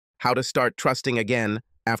How to Start Trusting Again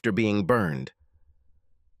After Being Burned.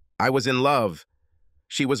 I was in love.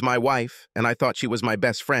 She was my wife, and I thought she was my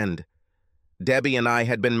best friend. Debbie and I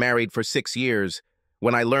had been married for 6 years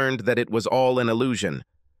when I learned that it was all an illusion.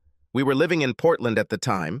 We were living in Portland at the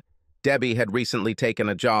time. Debbie had recently taken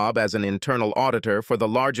a job as an internal auditor for the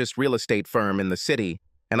largest real estate firm in the city,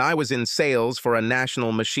 and I was in sales for a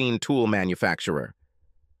national machine tool manufacturer.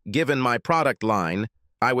 Given my product line,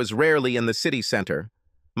 I was rarely in the city center.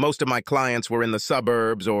 Most of my clients were in the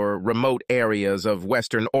suburbs or remote areas of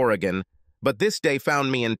Western Oregon, but this day found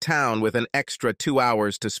me in town with an extra 2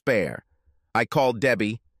 hours to spare. I called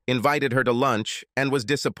Debbie, invited her to lunch, and was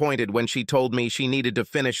disappointed when she told me she needed to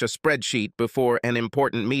finish a spreadsheet before an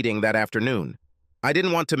important meeting that afternoon. I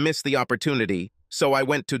didn't want to miss the opportunity, so I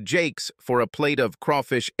went to Jake's for a plate of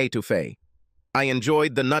crawfish étouffée. I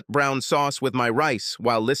enjoyed the nut brown sauce with my rice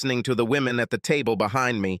while listening to the women at the table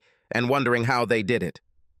behind me and wondering how they did it.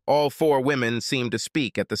 All 4 women seemed to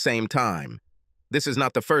speak at the same time. This is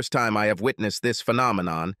not the first time I have witnessed this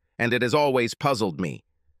phenomenon, and it has always puzzled me.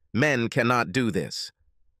 Men cannot do this.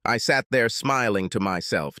 I sat there smiling to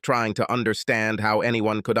myself, trying to understand how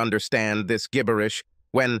anyone could understand this gibberish,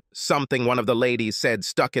 when something one of the ladies said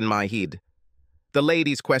stuck in my head. The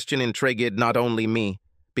lady's question intrigued not only me,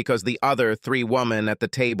 because the other 3 women at the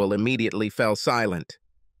table immediately fell silent.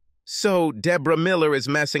 "So, Deborah Miller is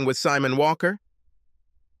messing with Simon Walker?"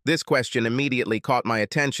 This question immediately caught my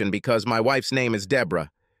attention because my wife's name is Deborah.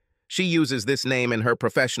 She uses this name in her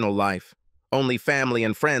professional life. Only family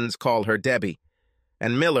and friends call her Debbie.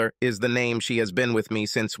 And Miller is the name she has been with me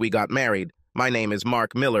since we got married. My name is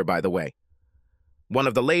Mark Miller, by the way. One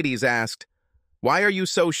of the ladies asked, "Why are you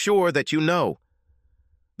so sure that you know?"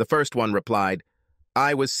 The first one replied,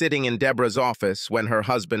 "I was sitting in Deborah's office when her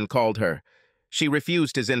husband called her. She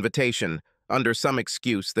refused his invitation, under some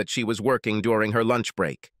excuse that she was working during her lunch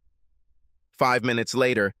break. 5 minutes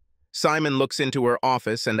later, Simon looks into her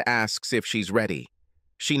office and asks if she's ready.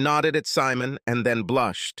 She nodded at Simon and then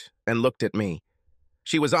blushed and looked at me.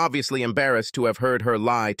 She was obviously embarrassed to have heard her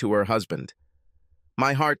lie to her husband.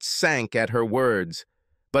 My heart sank at her words,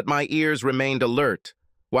 but my ears remained alert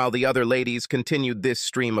while the other ladies continued this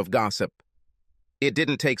stream of gossip. It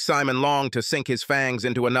didn't take Simon long to sink his fangs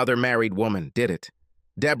into another married woman, did it?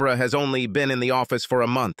 Deborah has only been in the office for a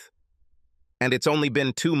month. And it's only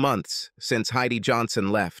been 2 months since Heidi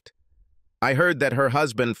Johnson left. I heard that her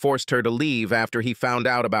husband forced her to leave after he found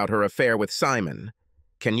out about her affair with Simon.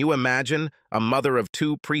 Can you imagine a mother of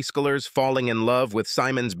 2 preschoolers falling in love with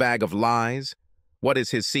Simon's bag of lies? What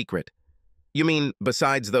is his secret? You mean,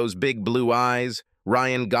 besides those big blue eyes,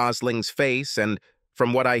 Ryan Gosling's face, and,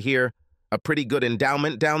 from what I hear, a pretty good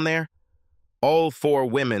endowment down there? All 4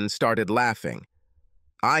 women started laughing.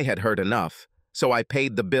 I had heard enough, so I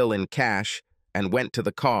paid the bill in cash and went to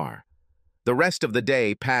the car. The rest of the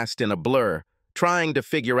day passed in a blur, trying to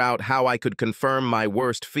figure out how I could confirm my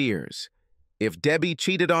worst fears. If Debbie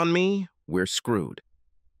cheated on me, we're screwed.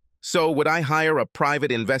 So would I hire a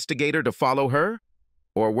private investigator to follow her?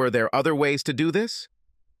 Or were there other ways to do this?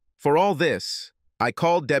 For all this, I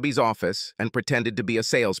called Debbie's office and pretended to be a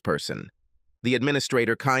salesperson. The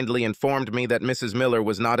administrator kindly informed me that Mrs. Miller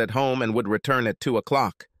was not at home and would return at 2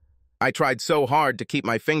 o'clock. I tried so hard to keep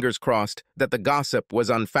my fingers crossed that the gossip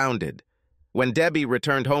was unfounded. When Debbie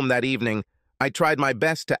returned home that evening, I tried my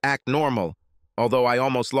best to act normal, although I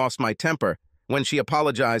almost lost my temper when she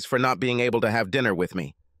apologized for not being able to have dinner with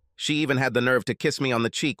me. She even had the nerve to kiss me on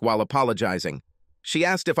the cheek while apologizing. She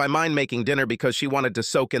asked if I mind making dinner because she wanted to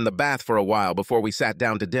soak in the bath for a while before we sat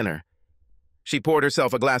down to dinner. She poured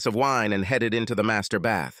herself a glass of wine and headed into the master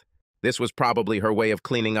bath. This was probably her way of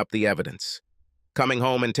cleaning up the evidence. Coming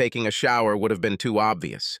home and taking a shower would have been too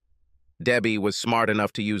obvious. Debbie was smart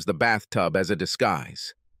enough to use the bathtub as a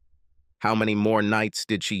disguise. How many more nights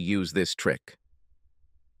did she use this trick?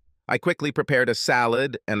 I quickly prepared a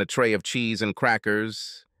salad and a tray of cheese and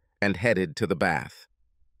crackers and headed to the bath.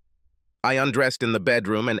 I undressed in the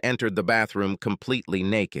bedroom and entered the bathroom completely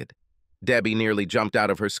naked. Debbie nearly jumped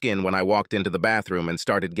out of her skin when I walked into the bathroom and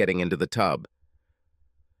started getting into the tub.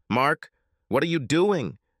 "Mark, what are you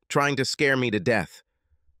doing? Trying to scare me to death."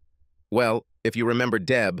 "Well, if you remember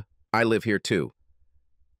Deb, I live here too.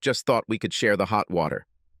 Just thought we could share the hot water."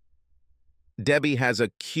 Debbie has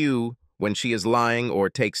a cue when she is lying or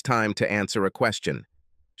takes time to answer a question.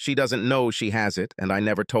 She doesn't know she has it, and I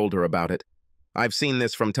never told her about it. I've seen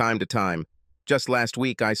this from time to time. Just last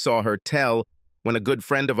week I saw her tell when a good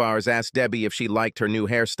friend of ours asked Debbie if she liked her new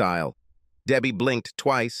hairstyle. Debbie blinked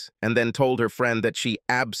twice and then told her friend that she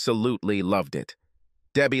absolutely loved it.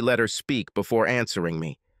 Debbie let her speak before answering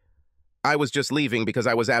me. "I was just leaving because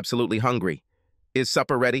I was absolutely hungry. Is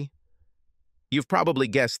supper ready? You've probably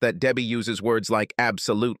guessed that Debbie uses words like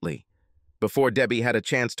absolutely. Before Debbie had a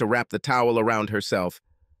chance to wrap the towel around herself,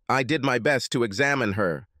 I did my best to examine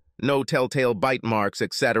her. No telltale bite marks,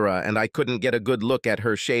 etc., and I couldn't get a good look at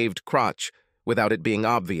her shaved crotch without it being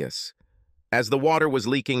obvious. As the water was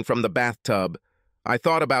leaking from the bathtub, I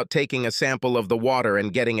thought about taking a sample of the water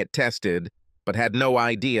and getting it tested, but had no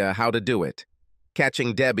idea how to do it.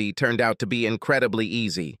 Catching Debbie turned out to be incredibly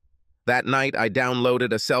easy. That night, I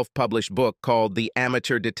downloaded a self-published book called The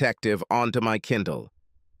Amateur Detective onto my Kindle.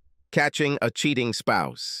 Catching a Cheating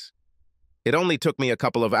Spouse. It only took me a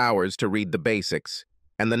couple of hours to read the basics,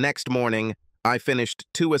 and the next morning, I finished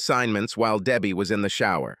 2 assignments while Debbie was in the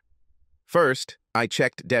shower. First, I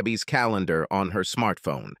checked Debbie's calendar on her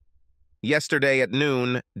smartphone. Yesterday at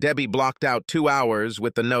noon, Debbie blocked out 2 hours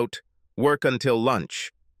with the note, "Work until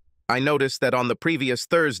lunch." I noticed that on the previous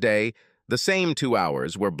Thursday, the same 2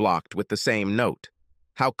 hours were blocked with the same note.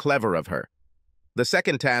 How clever of her. The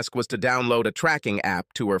second task was to download a tracking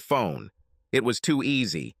app to her phone. It was too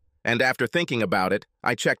easy, and after thinking about it,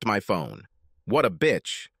 I checked my phone. What a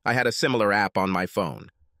bitch. I had a similar app on my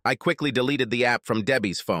phone. I quickly deleted the app from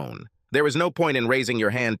Debbie's phone. There is no point in raising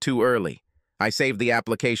your hand too early. I saved the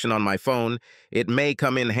application on my phone. It may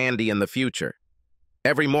come in handy in the future.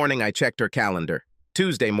 Every morning I checked her calendar.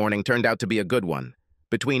 Tuesday morning turned out to be a good one.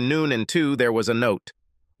 Between noon and 2, there was a note.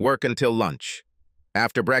 Work until lunch.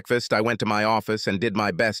 After breakfast, I went to my office and did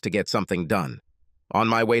my best to get something done. On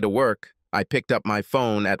my way to work, I picked up my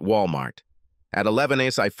phone at Walmart. At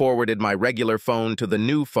 11ish, I forwarded my regular phone to the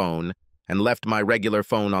new phone and left my regular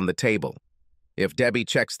phone on the table. If Debbie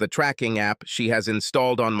checks the tracking app she has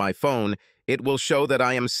installed on my phone, it will show that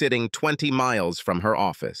I am sitting 20 miles from her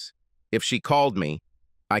office. If she called me,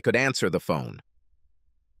 I could answer the phone.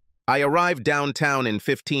 I arrived downtown in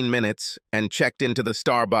 15 minutes and checked into the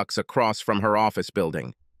Starbucks across from her office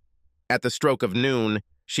building. At the stroke of noon,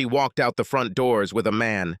 she walked out the front doors with a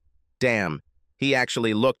man. Damn, he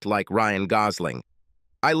actually looked like Ryan Gosling.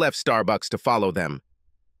 I left Starbucks to follow them.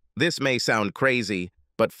 This may sound crazy,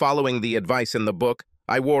 but following the advice in the book,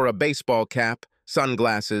 I wore a baseball cap,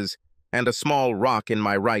 sunglasses, and a small rock in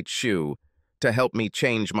my right shoe to help me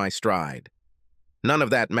change my stride. None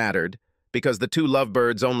of that mattered, because the 2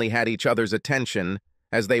 lovebirds only had each other's attention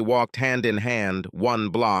as they walked hand in hand 1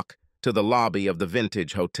 block to the lobby of the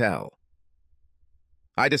Vintage Hotel.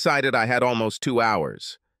 I decided I had almost 2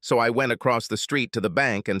 hours, so I went across the street to the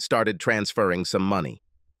bank and started transferring some money,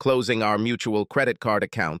 closing our mutual credit card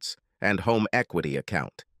accounts and home equity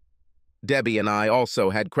account. Debbie and I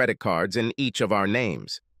also had credit cards in each of our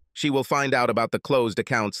names. She will find out about the closed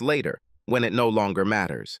accounts later, when it no longer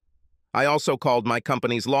matters. I also called my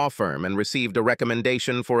company's law firm and received a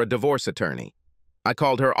recommendation for a divorce attorney. I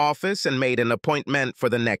called her office and made an appointment for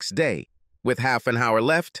the next day. With half an hour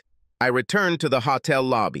left, I returned to the hotel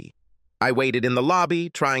lobby. I waited in the lobby,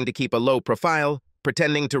 trying to keep a low profile,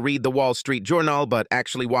 pretending to read the Wall Street Journal, but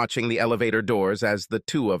actually watching the elevator doors as the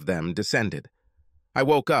 2 of them descended. I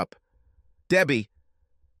woke up. Debbie.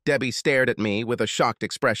 Debbie stared at me with a shocked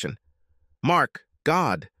expression. Mark,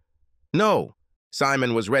 God. No.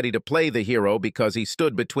 Simon was ready to play the hero because he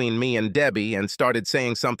stood between me and Debbie and started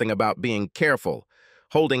saying something about being careful,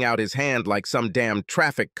 holding out his hand like some damn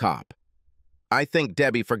traffic cop. I think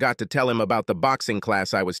Debbie forgot to tell him about the boxing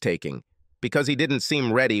class I was taking, because he didn't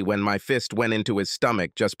seem ready when my fist went into his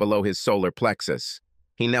stomach just below his solar plexus.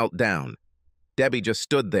 He knelt down. Debbie just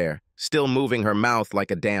stood there, still moving her mouth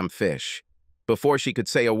like a damn fish. Before she could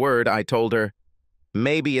say a word, I told her,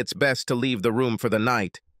 "Maybe it's best to leave the room for the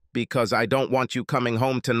night, because I don't want you coming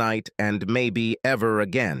home tonight and maybe ever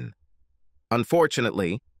again."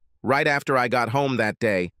 Unfortunately, right after I got home that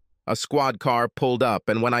day, a squad car pulled up,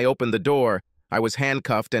 and when I opened the door, I was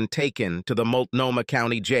handcuffed and taken to the Multnomah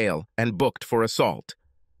County Jail and booked for assault.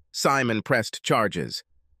 Simon pressed charges.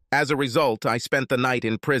 As a result, I spent the night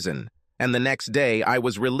in prison, and the next day I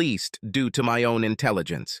was released due to my own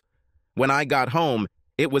intelligence. When I got home,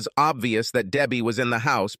 it was obvious that Debbie was in the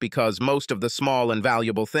house because most of the small and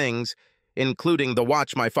valuable things, including the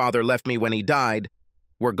watch my father left me when he died,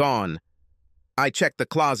 were gone. I checked the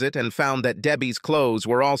closet and found that Debbie's clothes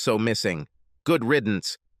were also missing. Good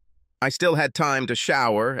riddance. I still had time to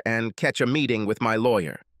shower and catch a meeting with my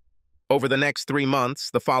lawyer. Over the next 3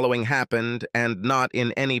 months, the following happened, and not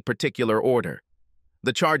in any particular order.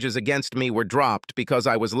 The charges against me were dropped because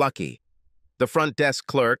I was lucky. The front desk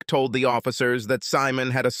clerk told the officers that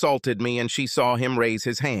Simon had assaulted me and she saw him raise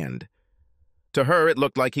his hand. To her, it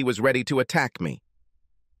looked like he was ready to attack me.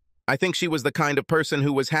 I think she was the kind of person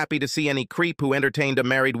who was happy to see any creep who entertained a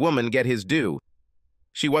married woman get his due.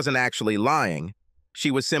 She wasn't actually lying.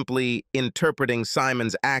 She was simply interpreting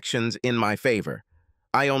Simon's actions in my favor.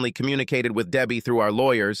 I only communicated with Debbie through our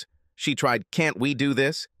lawyers. She tried, "Can't we do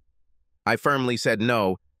this?" I firmly said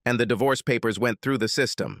no, and the divorce papers went through the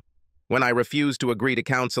system. When I refused to agree to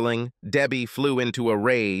counseling, Debbie flew into a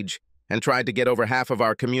rage and tried to get over half of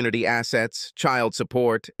our community assets, child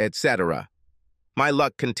support, etc. My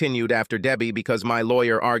luck continued after Debbie because my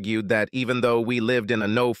lawyer argued that even though we lived in a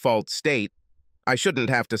no-fault state, I shouldn't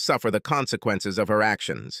have to suffer the consequences of her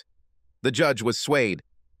actions. The judge was swayed.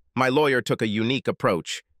 My lawyer took a unique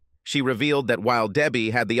approach. She revealed that while Debbie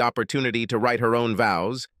had the opportunity to write her own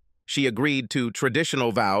vows, she agreed to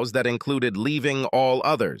traditional vows that included leaving all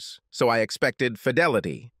others, so I expected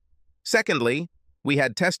fidelity. Secondly, we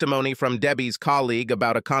had testimony from Debbie's colleague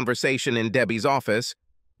about a conversation in Debbie's office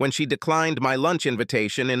when she declined my lunch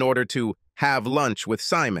invitation in order to have lunch with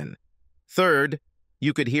Simon. Third,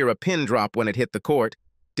 you could hear a pin drop when it hit the court.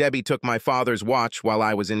 Debbie took my father's watch while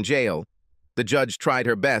I was in jail. The judge tried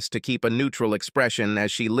her best to keep a neutral expression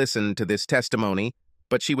as she listened to this testimony,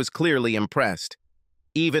 but she was clearly impressed.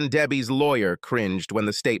 Even Debbie's lawyer cringed when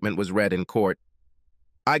the statement was read in court.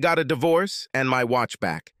 I got a divorce and my watch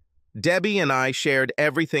back. Debbie and I shared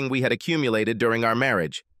everything we had accumulated during our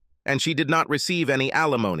marriage, and she did not receive any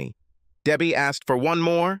alimony. Debbie asked for one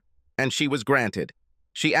more, and she was granted.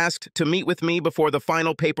 She asked to meet with me before the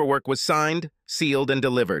final paperwork was signed, sealed, and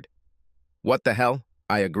delivered. What the hell?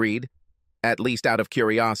 I agreed, at least out of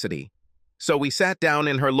curiosity. So we sat down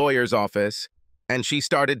in her lawyer's office, and she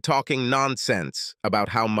started talking nonsense about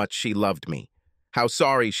how much she loved me, how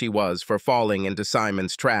sorry she was for falling into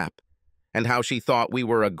Simon's trap, and how she thought we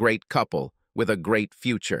were a great couple with a great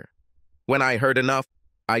future. When I heard enough,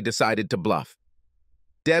 I decided to bluff.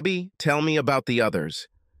 "Debbie, tell me about the others."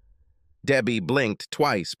 Debbie blinked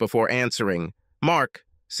twice before answering. "Mark,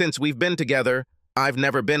 since we've been together, I've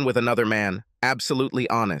never been with another man, absolutely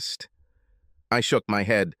honest." I shook my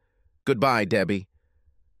head. "Goodbye, Debbie."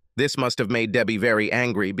 This must have made Debbie very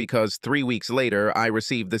angry because 3 weeks later, I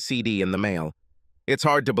received the CD in the mail. It's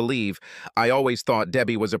hard to believe. I always thought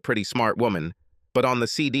Debbie was a pretty smart woman, but on the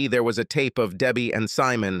CD there was a tape of Debbie and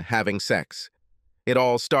Simon having sex. It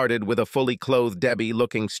all started with a fully clothed Debbie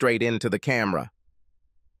looking straight into the camera.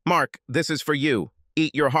 "Mark, this is for you.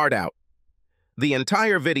 Eat your heart out." The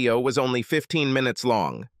entire video was only 15 minutes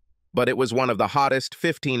long, but it was one of the hottest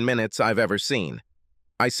 15 minutes I've ever seen.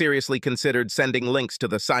 I seriously considered sending links to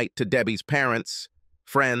the site to Debbie's parents,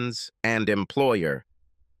 friends, and employer,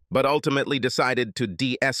 but ultimately decided to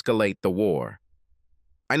de-escalate the war.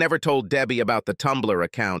 I never told Debbie about the Tumblr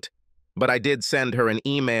account, but I did send her an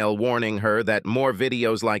email warning her that more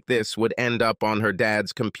videos like this would end up on her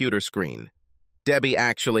dad's computer screen. Debbie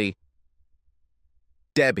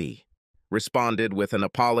responded with an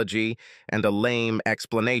apology and a lame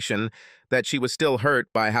explanation that she was still hurt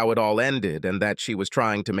by how it all ended and that she was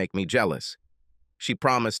trying to make me jealous. She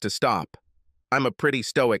promised to stop. I'm a pretty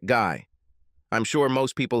stoic guy. I'm sure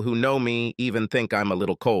most people who know me even think I'm a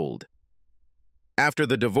little cold. After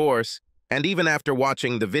the divorce, and even after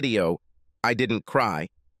watching the video, I didn't cry,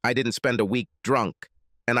 I didn't spend a week drunk,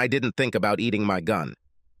 and I didn't think about eating my gun.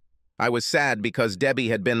 I was sad because Debbie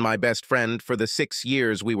had been my best friend for the 6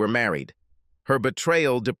 years we were married. Her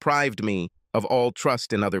betrayal deprived me of all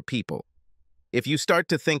trust in other people. If you start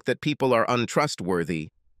to think that people are untrustworthy,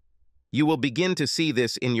 you will begin to see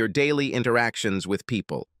this in your daily interactions with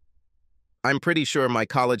people. I'm pretty sure my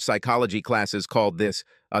college psychology classes called this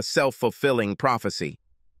a self-fulfilling prophecy.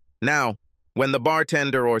 Now, when the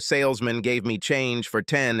bartender or salesman gave me change for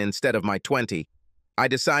 10 instead of my 20, I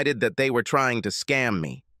decided that they were trying to scam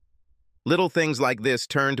me. Little things like this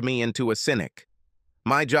turned me into a cynic.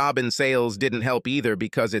 My job in sales didn't help either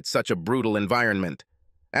because it's such a brutal environment.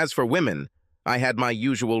 As for women, I had my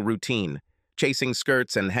usual routine, chasing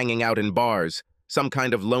skirts and hanging out in bars, some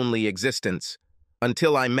kind of lonely existence,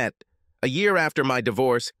 until a year after my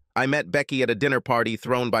divorce, I met Becky at a dinner party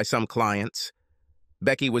thrown by some clients.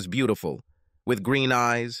 Becky was beautiful, with green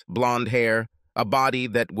eyes, blonde hair, a body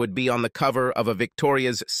that would be on the cover of a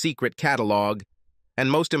Victoria's Secret catalog,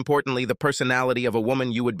 and most importantly, the personality of a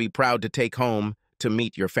woman you would be proud to take home to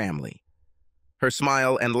meet your family. Her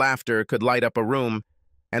smile and laughter could light up a room,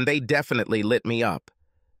 and they definitely lit me up.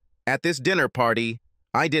 At this dinner party,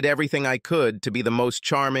 I did everything I could to be the most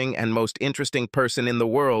charming and most interesting person in the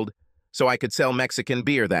world so I could sell Mexican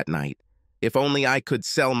beer that night. If only I could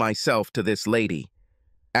sell myself to this lady.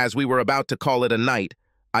 As we were about to call it a night,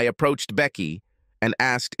 I approached Becky and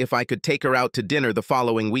asked if I could take her out to dinner the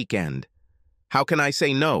following weekend. "How can I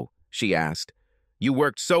say no?" she asked. "You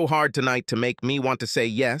worked so hard tonight to make me want to say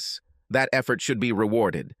yes. That effort should be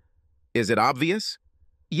rewarded. Is it obvious?"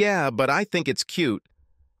 Yeah, but I think it's cute.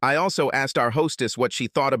 I also asked our hostess what she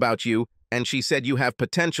thought about you, and she said you have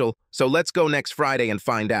potential, so let's go next Friday and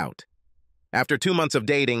find out. After 2 months of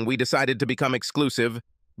dating, we decided to become exclusive,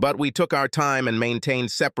 but we took our time and maintained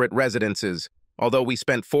separate residences, although we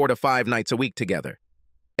spent 4 to 5 nights a week together.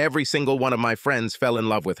 Every single one of my friends fell in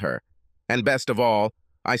love with her. And best of all,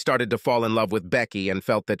 I started to fall in love with Becky and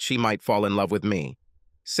felt that she might fall in love with me.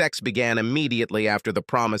 Sex began immediately after the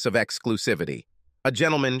promise of exclusivity. A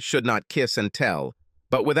gentleman should not kiss and tell,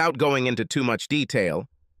 but without going into too much detail,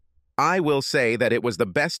 I will say that it was the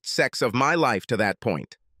best sex of my life to that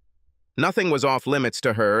point. Nothing was off limits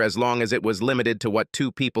to her as long as it was limited to what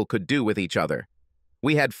 2 people could do with each other.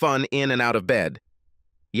 We had fun in and out of bed.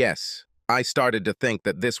 Yes, I started to think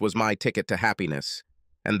that this was my ticket to happiness,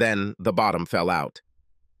 and then the bottom fell out.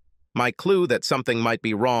 My clue that something might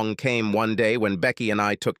be wrong came one day when Becky and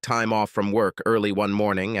I took time off from work early one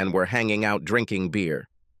morning and were hanging out drinking beer.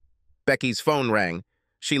 Becky's phone rang.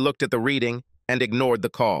 She looked at the reading and ignored the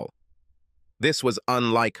call. This was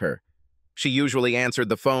unlike her. She usually answered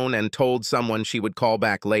the phone and told someone she would call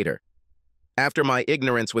back later. After my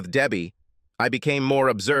ignorance with Debbie, I became more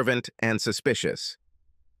observant and suspicious.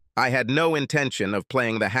 I had no intention of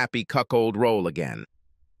playing the happy cuckold role again.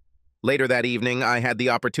 Later that evening, I had the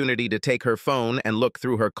opportunity to take her phone and look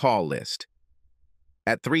through her call list.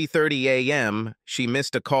 At 3:30 a.m., she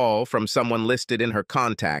missed a call from someone listed in her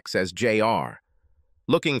contacts as JR.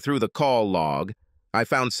 Looking through the call log, I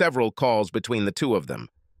found several calls between the 2 of them.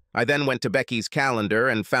 I then went to Becky's calendar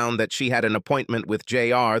and found that she had an appointment with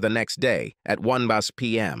JR the next day at 1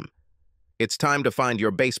 p.m. It's time to find your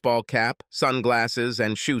baseball cap, sunglasses,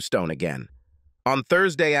 and shoe stone again. On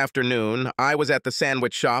Thursday afternoon, I was at the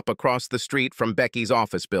sandwich shop across the street from Becky's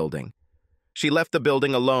office building. She left the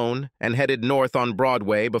building alone and headed north on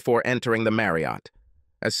Broadway before entering the Marriott.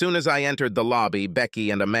 As soon as I entered the lobby, Becky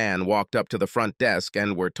and a man walked up to the front desk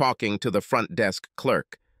and were talking to the front desk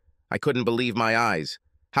clerk. I couldn't believe my eyes.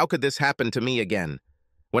 How could this happen to me again?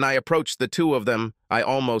 When I approached the 2 of them, I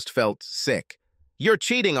almost felt sick. "You're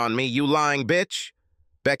cheating on me, you lying bitch!"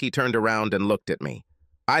 Becky turned around and looked at me.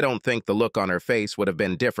 I don't think the look on her face would have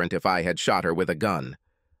been different if I had shot her with a gun.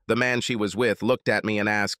 The man she was with looked at me and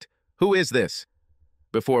asked, "Who is this?"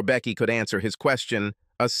 Before Becky could answer his question,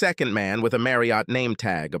 a second man with a Marriott name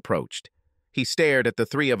tag approached. He stared at the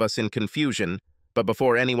 3 of us in confusion, but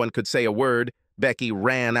before anyone could say a word, Becky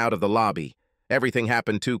ran out of the lobby. Everything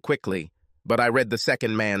happened too quickly, but I read the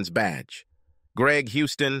second man's badge. Greg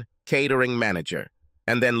Houston, catering manager,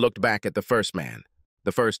 and then looked back at the first man.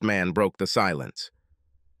 The first man broke the silence.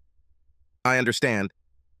 "I understand.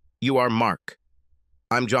 You are Mark.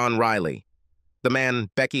 I'm John Riley, the man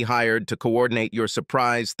Becky hired to coordinate your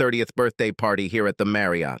surprise 30th birthday party here at the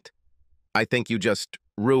Marriott. I think you just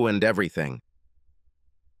ruined everything."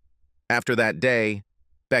 After that day,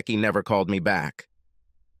 Becky never called me back.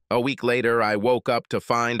 A week later, I woke up to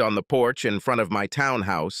find on the porch in front of my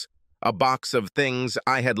townhouse a box of things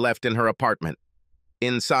I had left in her apartment.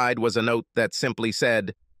 Inside was a note that simply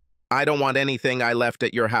said, "I don't want anything I left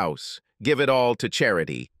at your house. Give it all to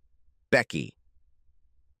charity. Becky."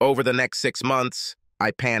 Over the next 6 months,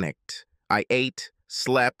 I panicked. I ate,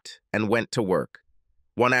 slept, and went to work.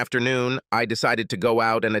 One afternoon, I decided to go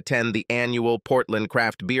out and attend the annual Portland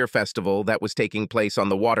Craft Beer Festival that was taking place on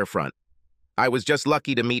the waterfront. I was just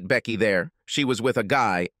lucky to meet Becky there. She was with a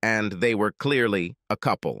guy, and they were clearly a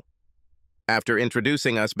couple. After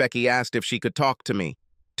introducing us, Becky asked if she could talk to me.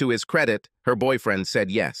 To his credit, her boyfriend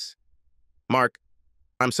said yes. "Mark,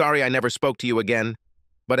 I'm sorry I never spoke to you again,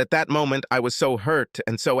 but at that moment I was so hurt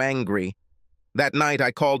and so angry. That night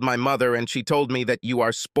I called my mother and she told me that you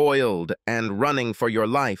are spoiled and running for your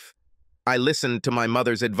life. I listened to my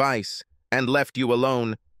mother's advice and left you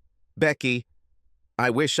alone. Becky, I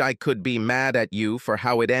wish I could be mad at you for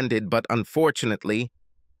how it ended, but unfortunately,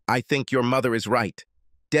 I think your mother is right.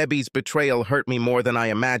 Debbie's betrayal hurt me more than I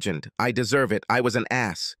imagined. I deserve it. I was an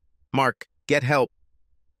ass. Mark, get help.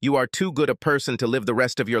 You are too good a person to live the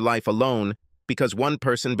rest of your life alone because one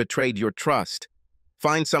person betrayed your trust.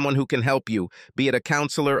 Find someone who can help you, be it a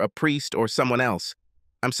counselor, a priest, or someone else.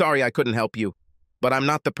 I'm sorry I couldn't help you, but I'm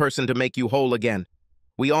not the person to make you whole again.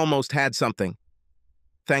 We almost had something.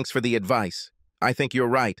 Thanks for the advice. I think you're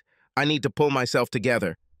right. I need to pull myself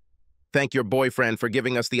together. Thank your boyfriend for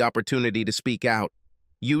giving us the opportunity to speak out.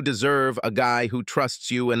 You deserve a guy who trusts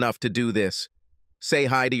you enough to do this. Say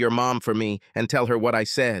hi to your mom for me and tell her what I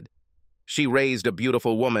said. She raised a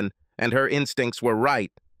beautiful woman, and her instincts were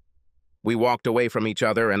right." We walked away from each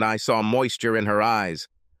other, and I saw moisture in her eyes.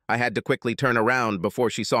 I had to quickly turn around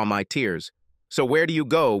before she saw my tears. "So where do you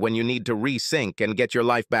go when you need to re-sync and get your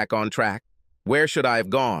life back on track?" Where should I have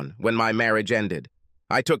gone when my marriage ended?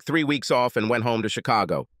 I took 3 weeks off and went home to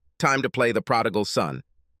Chicago. Time to play the prodigal son.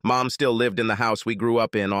 Mom still lived in the house we grew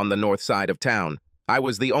up in on the north side of town. I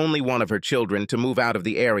was the only one of her children to move out of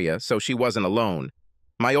the area, so she wasn't alone.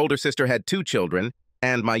 My older sister had 2 children,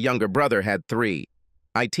 and my younger brother had 3.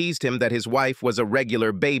 I teased him that his wife was a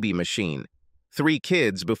regular baby machine. 3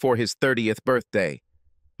 kids before his 30th birthday.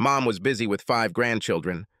 Mom was busy with 5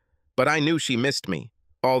 grandchildren, but I knew she missed me,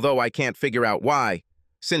 although I can't figure out why,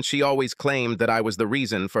 since she always claimed that I was the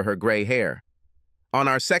reason for her gray hair. On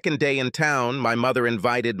our second day in town, my mother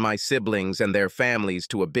invited my siblings and their families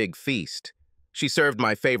to a big feast. She served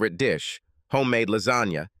my favorite dish, homemade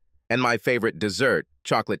lasagna, and my favorite dessert,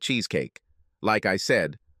 chocolate cheesecake. Like I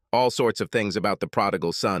said, all sorts of things about the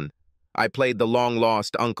prodigal son. I played the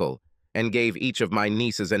long-lost uncle and gave each of my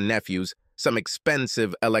nieces and nephews some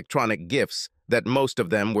expensive electronic gifts that most of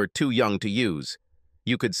them were too young to use.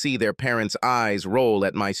 You could see their parents' eyes roll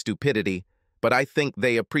at my stupidity, but I think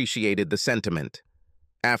they appreciated the sentiment.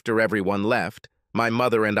 After everyone left, my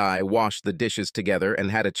mother and I washed the dishes together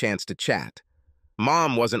and had a chance to chat.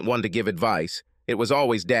 Mom wasn't one to give advice. It was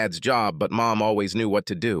always Dad's job, but Mom always knew what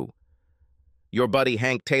to do. Your buddy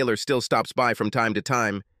Hank Taylor still stops by from time to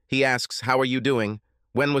time. He asks, "How are you doing?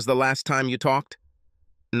 When was the last time you talked?"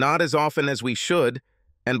 Not as often as we should,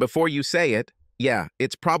 and before you say it, yeah,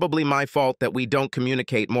 it's probably my fault that we don't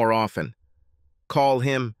communicate more often. Call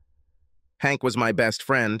him. Hank was my best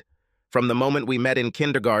friend, from the moment we met in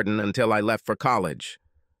kindergarten until I left for college.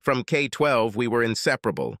 From K-12, we were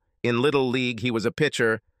inseparable. In Little League, he was a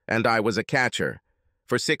pitcher, and I was a catcher.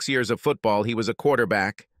 For 6 years of football, he was a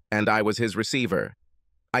quarterback, and I was his receiver.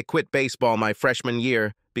 I quit baseball my freshman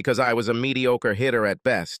year because I was a mediocre hitter at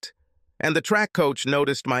best. And the track coach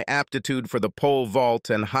noticed my aptitude for the pole vault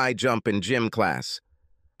and high jump in gym class.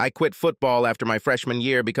 I quit football after my freshman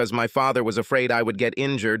year because my father was afraid I would get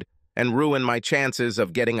injured and ruin my chances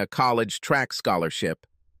of getting a college track scholarship.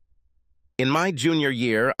 In my junior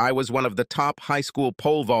year, I was one of the top high school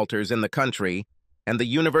pole vaulters in the country, and the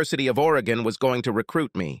University of Oregon was going to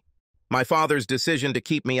recruit me. My father's decision to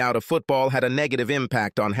keep me out of football had a negative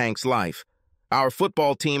impact on Hank's life. Our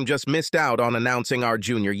football team just missed out on announcing our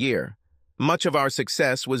junior year. Much of our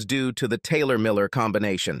success was due to the Taylor-Miller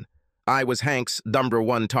combination. I was Hank's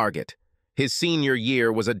 #1 target. His senior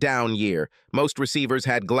year was a down year. Most receivers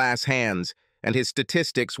had glass hands, and his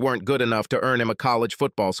statistics weren't good enough to earn him a college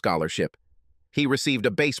football scholarship. He received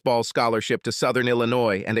a baseball scholarship to Southern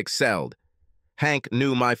Illinois and excelled. Hank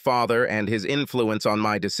knew my father and his influence on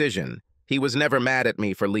my decision. He was never mad at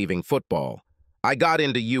me for leaving football. I got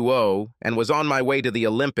into UO and was on my way to the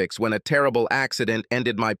Olympics when a terrible accident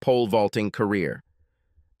ended my pole vaulting career.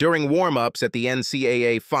 During warm-ups at the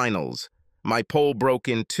NCAA finals, my pole broke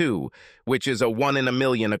in 2, which is a 1 in a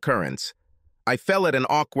million occurrence. I fell at an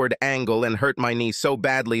awkward angle and hurt my knee so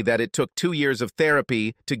badly that it took 2 years of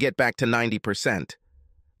therapy to get back to 90%.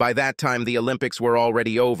 By that time, the Olympics were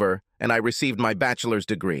already over, and I received my bachelor's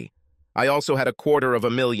degree. I also had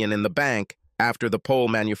 $250,000 in the bank after the pole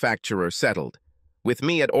manufacturer settled. With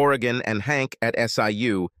me at Oregon and Hank at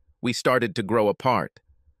SIU, we started to grow apart.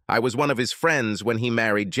 I was one of his friends when he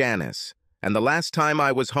married Janice, and the last time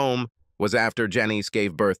I was home was after Janice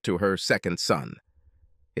gave birth to her second son.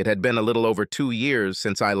 It had been a little over 2 years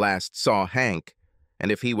since I last saw Hank,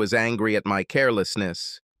 and if he was angry at my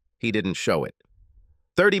carelessness, he didn't show it.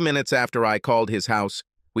 30 minutes after I called his house,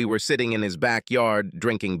 we were sitting in his backyard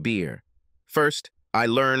drinking beer. First, I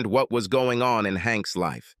learned what was going on in Hank's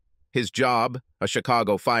life. His job, a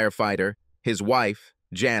Chicago firefighter, his wife,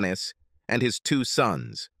 Janice, and his 2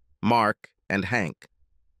 sons, Mark and Hank.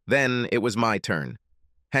 Then it was my turn.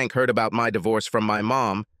 Hank heard about my divorce from my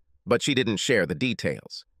mom, but she didn't share the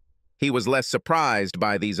details. He was less surprised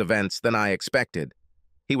by these events than I expected.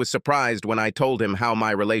 He was surprised when I told him how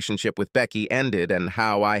my relationship with Becky ended and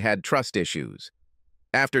how I had trust issues.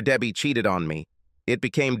 After Debbie cheated on me, it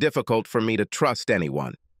became difficult for me to trust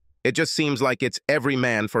anyone. It just seems like it's every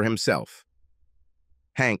man for himself.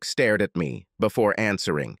 Hank stared at me before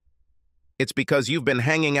answering. It's because you've been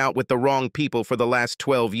hanging out with the wrong people for the last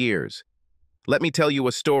 12 years. Let me tell you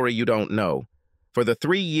a story you don't know. For the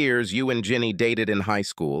 3 years you and Ginny dated in high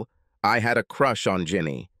school, I had a crush on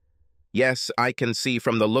Ginny. Yes, I can see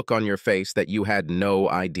from the look on your face that you had no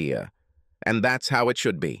idea. And that's how it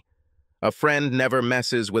should be. A friend never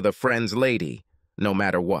messes with a friend's lady, no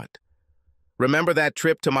matter what. Remember that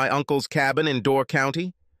trip to my uncle's cabin in Door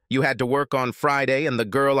County? You had to work on Friday, and the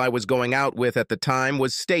girl I was going out with at the time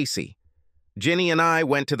was Stacy. Ginny and I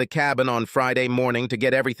went to the cabin on Friday morning to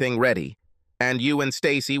get everything ready, and you and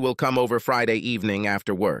Stacy will come over Friday evening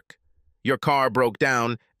after work. Your car broke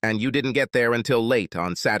down, and you didn't get there until late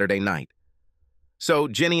on Saturday night. So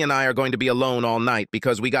Ginny and I are going to be alone all night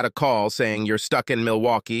because we got a call saying you're stuck in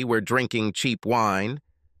Milwaukee, we're drinking cheap wine.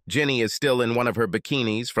 Ginny is still in one of her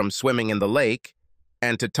bikinis from swimming in the lake,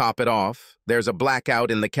 and to top it off, there's a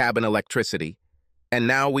blackout in the cabin electricity, and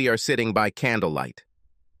now we are sitting by candlelight.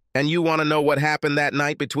 And you want to know what happened that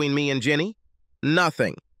night between me and Ginny?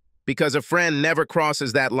 Nothing, because a friend never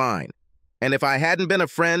crosses that line. And if I hadn't been a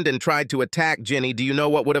friend and tried to attack Ginny, do you know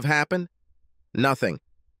what would have happened? Nothing,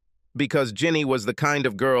 because Ginny was the kind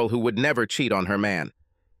of girl who would never cheat on her man.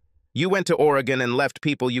 You went to Oregon and left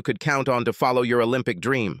people you could count on to follow your Olympic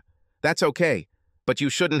dream. That's okay, but you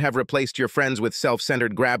shouldn't have replaced your friends with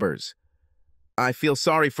self-centered grabbers. I feel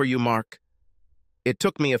sorry for you, Mark. It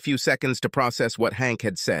took me a few seconds to process what Hank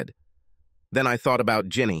had said. Then I thought about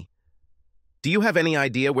Ginny. Do you have any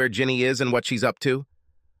idea where Ginny is and what she's up to?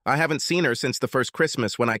 I haven't seen her since the first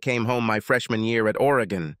Christmas when I came home my freshman year at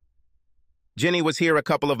Oregon. Ginny was here a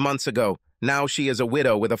couple of months ago. Now she is a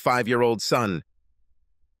widow with a 5-year-old son.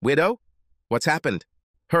 Widow? What's happened?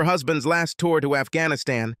 Her husband's last tour to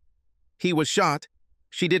Afghanistan. He was shot.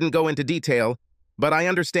 She didn't go into detail, but I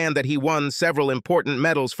understand that he won several important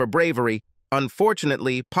medals for bravery,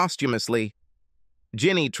 unfortunately, posthumously.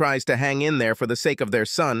 Ginny tries to hang in there for the sake of their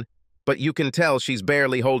son, but you can tell she's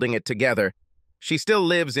barely holding it together. She still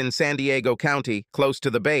lives in San Diego County, close to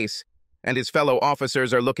the base, and his fellow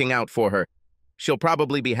officers are looking out for her. She'll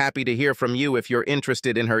probably be happy to hear from you if you're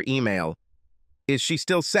interested in her email. Is she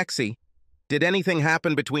still sexy? Did anything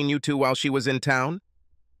happen between you two while she was in town?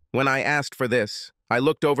 When I asked for this, I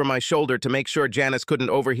looked over my shoulder to make sure Janice couldn't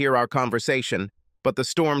overhear our conversation, but the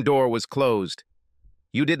storm door was closed.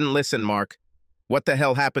 You didn't listen, Mark. What the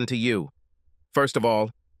hell happened to you? First of all,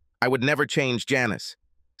 I would never change Janice.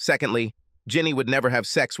 Secondly, Ginny would never have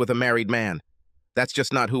sex with a married man. That's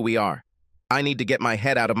just not who we are. I need to get my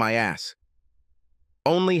head out of my ass.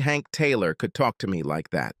 Only Hank Taylor could talk to me like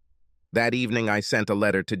that. That evening, I sent a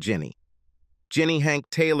letter to Ginny. Ginny, Hank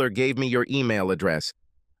Taylor gave me your email address.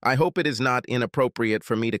 I hope it is not inappropriate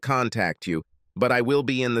for me to contact you, but I will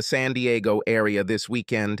be in the San Diego area this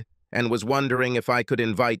weekend and was wondering if I could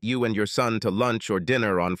invite you and your son to lunch or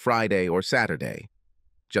dinner on Friday or Saturday,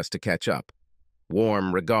 just to catch up.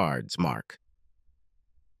 Warm regards, Mark.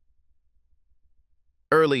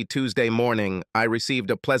 Early Tuesday morning, I received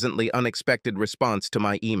a pleasantly unexpected response to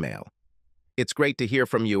my email. It's great to hear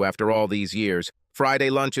from you after all these years. Friday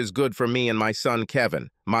lunch is good for me and my son Kevin.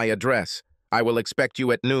 My address. I will expect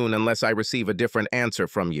you at noon unless I receive a different answer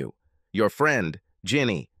from you. Your friend,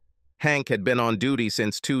 Ginny. Hank had been on duty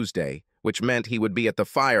since Tuesday, which meant he would be at the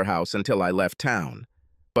firehouse until I left town.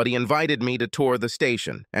 But he invited me to tour the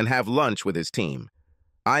station and have lunch with his team.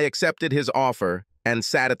 I accepted his offer and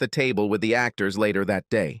sat at the table with the actors later that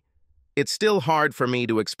day. It's still hard for me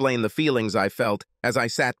to explain the feelings I felt as I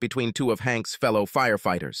sat between two of Hank's fellow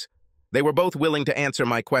firefighters. They were both willing to answer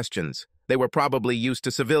my questions. They were probably used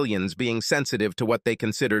to civilians being sensitive to what they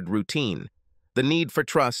considered routine. The need for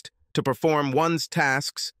trust to perform one's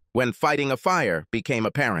tasks when fighting a fire became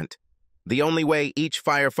apparent. The only way each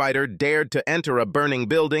firefighter dared to enter a burning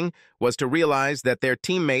building was to realize that their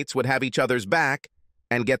teammates would have each other's back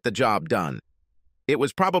and get the job done. It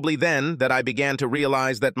was probably then that I began to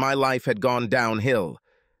realize that my life had gone downhill.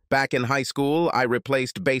 Back in high school, I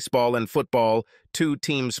replaced baseball and football, two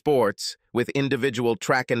team sports, with individual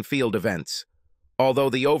track and field events. Although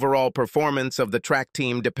the overall performance of the track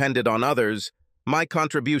team depended on others, my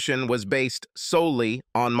contribution was based solely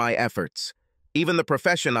on my efforts. Even the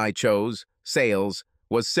profession I chose, sales,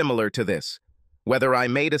 was similar to this. Whether I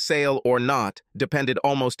made a sale or not depended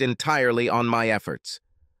almost entirely on my efforts.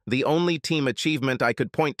 The only team achievement I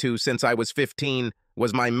could point to since I was 15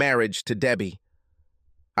 was my marriage to Debbie.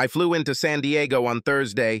 I flew into San Diego on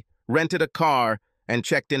Thursday, rented a car, and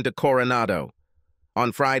checked into Coronado.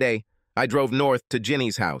 On Friday, I drove north to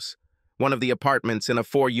Ginny's house, one of the apartments in a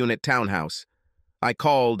 4-unit townhouse. I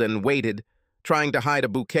called and waited, trying to hide a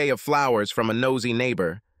bouquet of flowers from a nosy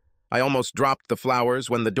neighbor. I almost dropped the flowers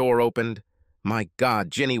when the door opened. My God,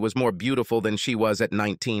 Ginny was more beautiful than she was at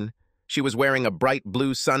 19. She was wearing a bright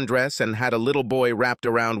blue sundress and had a little boy wrapped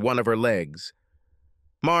around one of her legs.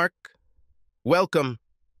 "Mark, welcome."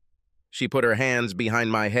 She put her hands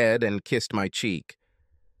behind my head and kissed my cheek.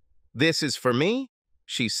 "This is for me?"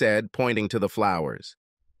 she said, pointing to the flowers.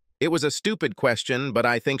 It was a stupid question, but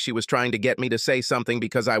I think she was trying to get me to say something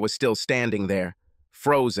because I was still standing there,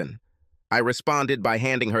 frozen. I responded by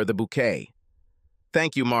handing her the bouquet.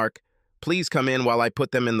 "Thank you, Mark. Please come in while I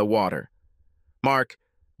put them in the water. Mark,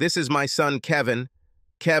 this is my son, Kevin.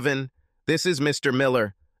 Kevin, this is Mr.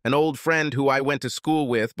 Miller, an old friend who I went to school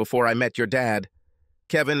with before I met your dad.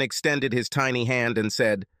 Kevin extended his tiny hand and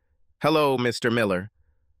said, "Hello, Mr. Miller."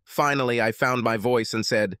 Finally, I found my voice and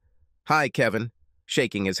said, "Hi, Kevin,"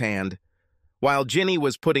 shaking his hand. While Ginny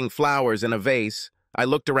was putting flowers in a vase, I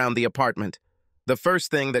looked around the apartment. The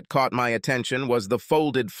first thing that caught my attention was the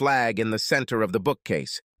folded flag in the center of the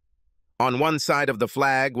bookcase. On one side of the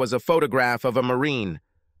flag was a photograph of a Marine.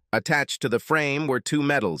 Attached to the frame were two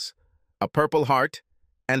medals, a Purple Heart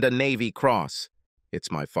and a Navy Cross.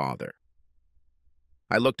 It's my father.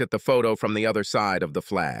 I looked at the photo from the other side of the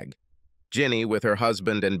flag. Ginny with her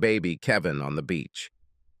husband and baby, Kevin, on the beach.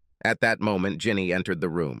 At that moment, Ginny entered the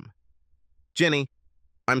room. "Ginny,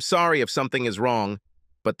 I'm sorry if something is wrong,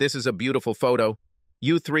 but this is a beautiful photo.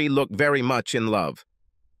 You three look very much in love.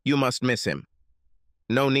 You must miss him."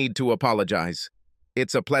 "No need to apologize.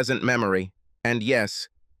 It's a pleasant memory, and yes,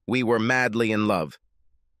 we were madly in love.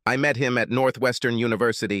 I met him at Northwestern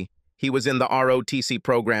University. He was in the ROTC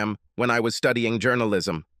program when I was studying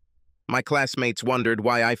journalism. My classmates wondered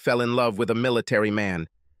why I fell in love with a military man.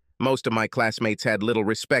 Most of my classmates had little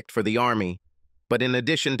respect for the Army, but in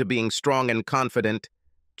addition to being strong and confident,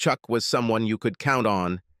 Chuck was someone you could count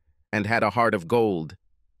on and had a heart of gold.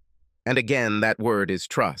 And again, that word is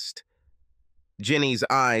trust." Ginny's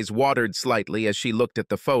eyes watered slightly as she looked at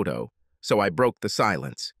the photo, so I broke the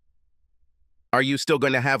silence. "Are you still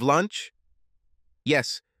going to have lunch?"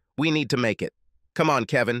 "Yes, we need to make it. Come on,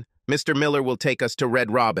 Kevin. Mr. Miller will take us to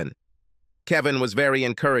Red Robin." Kevin was very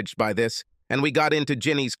encouraged by this, and we got into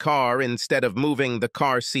Ginny's car instead of moving the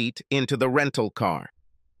car seat into the rental car.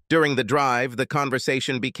 During the drive, the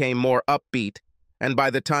conversation became more upbeat, and by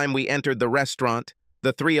the time we entered the restaurant,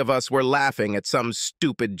 the three of us were laughing at some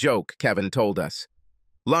stupid joke Kevin told us.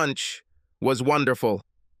 Lunch was wonderful,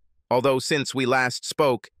 although since we last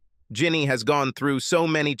spoke, Ginny has gone through so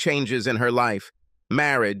many changes in her life.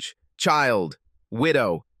 Marriage, child,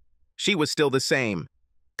 widow. She was still the same.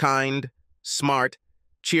 Kind, smart,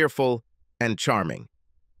 cheerful, and charming.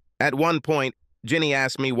 At one point, Ginny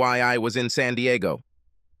asked me why I was in San Diego.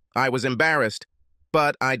 I was embarrassed,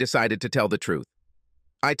 but I decided to tell the truth.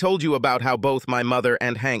 I told you about how both my mother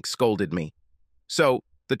and Hank scolded me. So,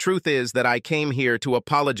 the truth is that I came here to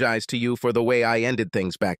apologize to you for the way I ended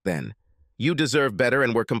things back then. You deserve better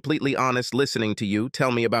and were completely honest listening to you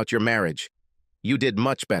tell me about your marriage. You did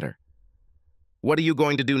much better. What are you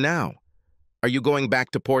going to do now? Are you going back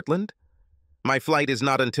to Portland? My flight is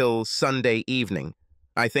not until Sunday evening.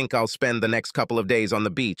 I think I'll spend the next couple of days on the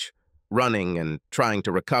beach, running and trying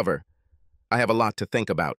to recover. I have a lot to think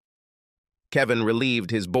about. Kevin relieved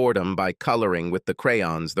his boredom by coloring with the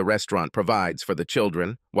crayons the restaurant provides for the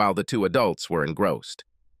children, while the two adults were engrossed.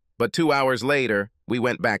 But 2 hours later, we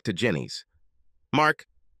went back to Ginny's. "Mark,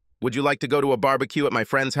 would you like to go to a barbecue at my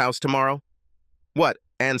friend's house tomorrow?" "What,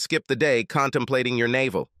 and skip the day contemplating your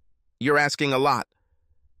navel? You're asking a lot."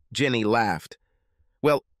 Ginny laughed.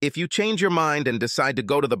 "Well, if you change your mind and decide to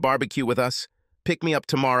go to the barbecue with us, pick me up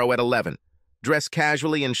tomorrow at 11. Dress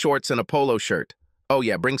casually in shorts and a polo shirt. Oh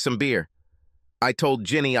yeah, bring some beer." I told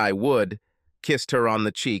Ginny I would, kissed her on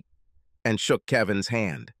the cheek, and shook Kevin's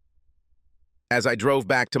hand. As I drove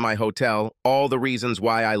back to my hotel, all the reasons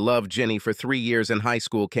why I loved Ginny for 3 years in high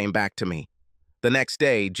school came back to me. The next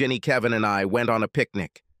day, Ginny, Kevin, and I went on a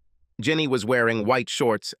picnic. Ginny was wearing white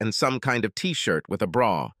shorts and some kind of t-shirt with a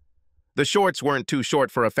bra. The shorts weren't too short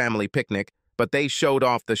for a family picnic, but they showed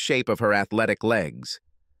off the shape of her athletic legs.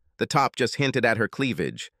 The top just hinted at her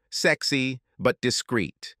cleavage, sexy but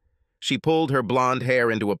discreet. She pulled her blonde hair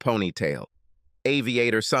into a ponytail.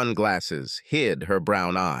 Aviator sunglasses hid her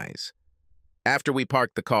brown eyes. After we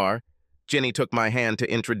parked the car, Ginny took my hand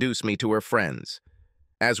to introduce me to her friends.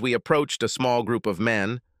 As we approached a small group of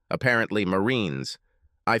men, apparently Marines,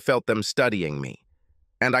 I felt them studying me,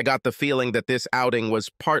 and I got the feeling that this outing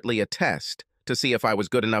was partly a test to see if I was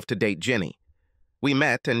good enough to date Ginny. We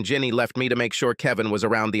met, and Ginny left me to make sure Kevin was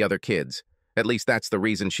around the other kids. At least that's the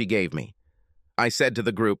reason she gave me. I said to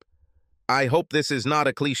the group, "I hope this is not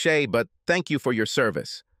a cliché, but thank you for your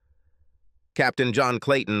service." Captain John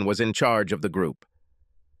Clayton was in charge of the group.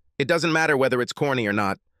 "It doesn't matter whether it's corny or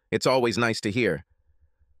not. It's always nice to hear.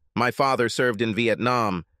 My father served in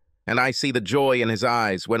Vietnam, and I see the joy in his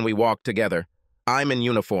eyes when we walk together. I'm in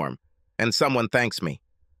uniform, and someone thanks me.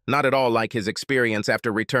 Not at all like his experience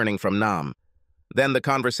after returning from Nam." Then the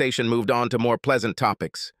conversation moved on to more pleasant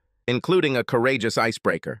topics, including a courageous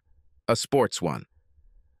icebreaker, a sports one.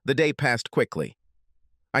 The day passed quickly.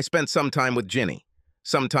 I spent some time with Ginny,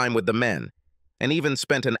 some time with the men, and even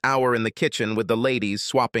spent an hour in the kitchen with the ladies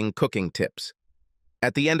swapping cooking tips.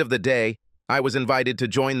 At the end of the day, I was invited to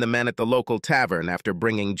join the men at the local tavern after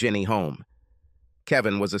bringing Ginny home.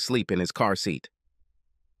 Kevin was asleep in his car seat.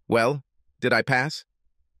 "Well, did I pass?"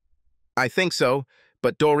 I think so,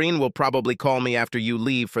 but Doreen will probably call me after you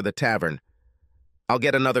leave for the tavern. I'll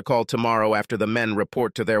get another call tomorrow after the men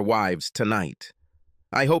report to their wives tonight.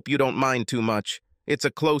 I hope you don't mind too much. It's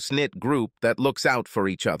a close-knit group that looks out for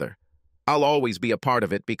each other. I'll always be a part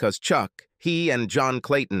of it because Chuck, he and John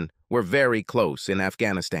Clayton were very close in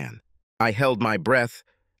Afghanistan. I held my breath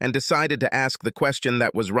and decided to ask the question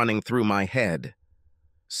that was running through my head.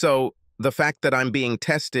 So, the fact that I'm being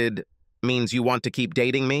tested means you want to keep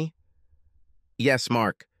dating me? Yes,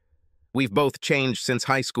 Mark. We've both changed since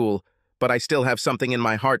high school, but I still have something in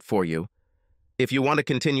my heart for you. If you want to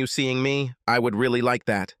continue seeing me, I would really like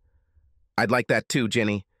that. I'd like that too,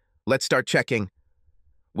 Ginny. Let's start checking.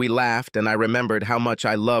 We laughed, and I remembered how much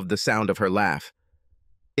I loved the sound of her laugh.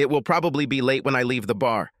 It will probably be late when I leave the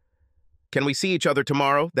bar. Can we see each other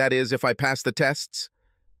tomorrow? That is, if I pass the tests?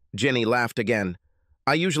 Ginny laughed again.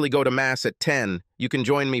 I usually go to Mass at 10. You can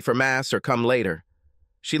join me for Mass or come later.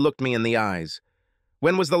 She looked me in the eyes.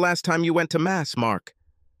 When was the last time you went to Mass, Mark?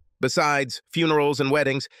 Besides funerals and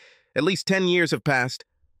weddings, at least 10 years have passed.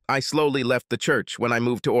 I slowly left the church when I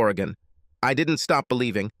moved to Oregon. I didn't stop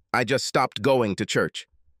believing, I just stopped going to church.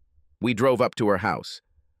 We drove up to her house.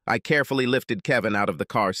 I carefully lifted Kevin out of the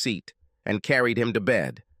car seat and carried him to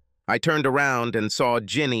bed. I turned around and saw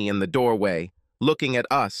Ginny in the doorway, looking at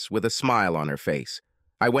us with a smile on her face.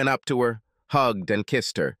 I went up to her, hugged and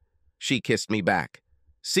kissed her. She kissed me back.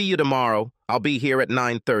 See you tomorrow. I'll be here at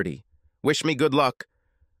 9:30. Wish me good luck.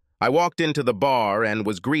 I walked into the bar and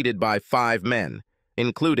was greeted by 5 men,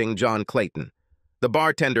 including John Clayton. The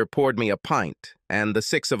bartender poured me a pint, and the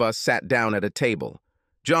 6 of us sat down at a table.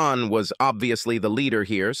 John was obviously the leader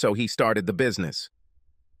here, so he started the business.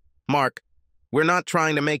 Mark, we're not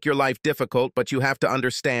trying to make your life difficult, but you have to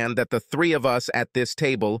understand that the 3 of us at this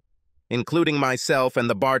table, including myself and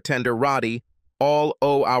the bartender Roddy, all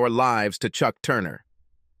owe our lives to Chuck Turner.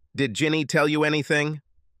 Did Ginny tell you anything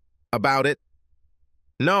about it?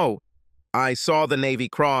 No. I saw the Navy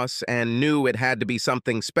Cross and knew it had to be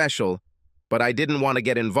something special, but I didn't want to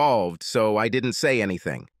get involved, so I didn't say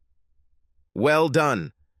anything. Well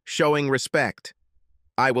done, showing respect.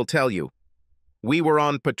 I will tell you. We were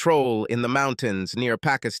on patrol in the mountains near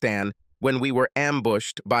Pakistan when we were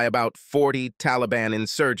ambushed by about 40 Taliban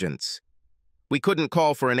insurgents. We couldn't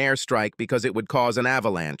call for an airstrike because it would cause an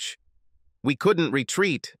avalanche. We couldn't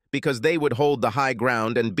retreat because they would hold the high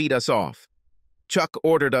ground and beat us off. Chuck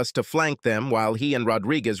ordered us to flank them while he and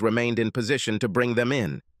Rodriguez remained in position to bring them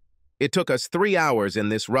in. It took us 3 hours in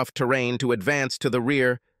this rough terrain to advance to the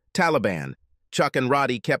rear Taliban. Chuck and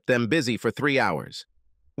Roddy kept them busy for 3 hours.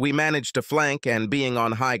 We managed to flank, and being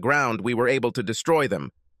on high ground, we were able to destroy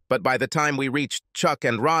them. But by the time we reached Chuck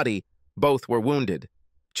and Roddy, both were wounded.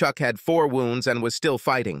 Chuck had 4 wounds and was still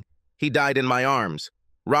fighting. He died in my arms.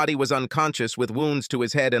 Roddy was unconscious with wounds to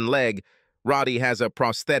his head and leg. Roddy has a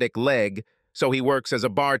prosthetic leg, so he works as a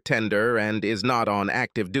bartender and is not on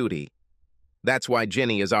active duty. That's why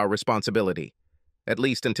Ginny is our responsibility. At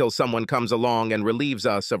least until someone comes along and relieves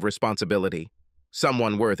us of responsibility.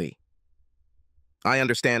 Someone worthy. I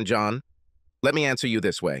understand, John. Let me answer you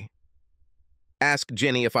this way. Ask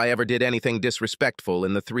Ginny if I ever did anything disrespectful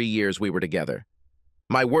in the 3 years we were together.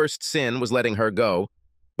 My worst sin was letting her go,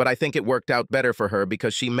 but I think it worked out better for her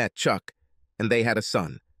because she met Chuck, and they had a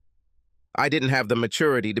son. I didn't have the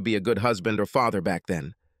maturity to be a good husband or father back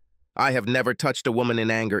then. I have never touched a woman in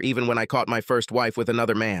anger, even when I caught my first wife with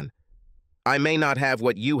another man. I may not have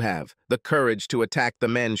what you have, the courage to attack the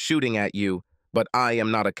men shooting at you, but I am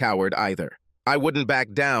not a coward either. I wouldn't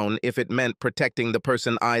back down if it meant protecting the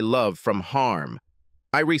person I love from harm.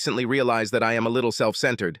 I recently realized that I am a little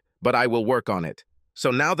self-centered, but I will work on it.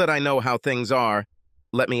 So now that I know how things are,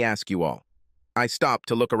 let me ask you all. I stopped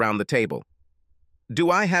to look around the table. Do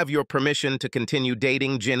I have your permission to continue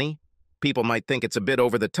dating Ginny? People might think it's a bit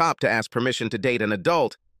over the top to ask permission to date an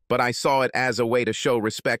adult, but I saw it as a way to show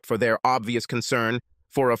respect for their obvious concern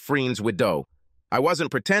for a friend's widow. I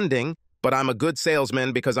wasn't pretending, but I'm a good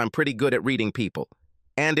salesman because I'm pretty good at reading people.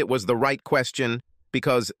 And it was the right question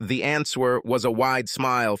because the answer was a wide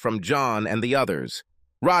smile from John and the others.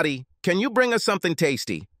 Roddy, can you bring us something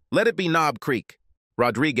tasty? Let it be Knob Creek.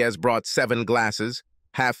 Rodriguez brought 7 glasses,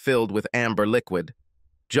 half filled with amber liquid.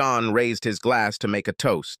 John raised his glass to make a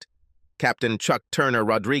toast. Captain Chuck Turner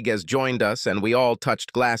Rodriguez joined us, and we all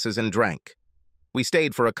touched glasses and drank. We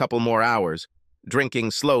stayed for a couple more hours,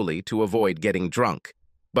 drinking slowly to avoid getting drunk,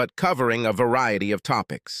 but covering a variety of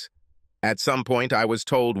topics. At some point, I was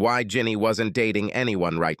told why Ginny wasn't dating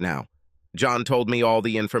anyone right now. John told me all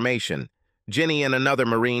the information. Ginny and another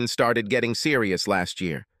Marine started getting serious last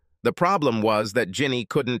year. The problem was that Ginny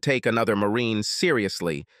couldn't take another Marine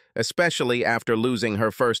seriously, especially after losing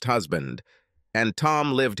her first husband, and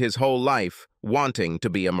Tom lived his whole life wanting to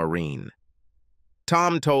be a Marine.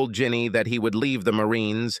 Tom told Ginny that he would leave the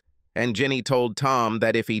Marines, and Ginny told Tom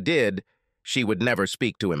that if he did, she would never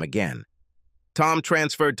speak to him again. Tom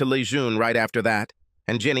transferred to Lejeune right after that,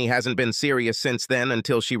 and Ginny hasn't been serious since then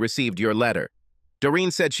until she received your letter.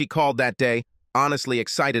 Doreen said she called that day, honestly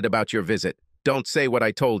excited about your visit. Don't say what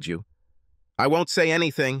I told you. I won't say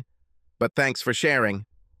anything, but thanks for sharing.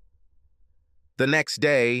 The next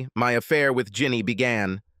day, my affair with Ginny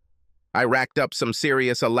began. I racked up some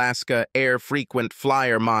serious Alaska air frequent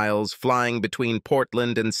flyer miles flying between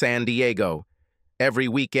Portland and San Diego, every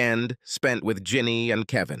weekend spent with Ginny and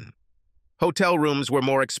Kevin. Hotel rooms were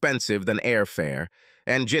more expensive than airfare,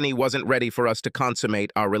 and Ginny wasn't ready for us to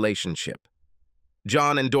consummate our relationship.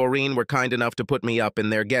 John and Doreen were kind enough to put me up in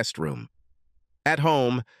their guest room. At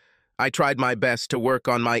home, I tried my best to work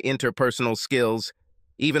on my interpersonal skills.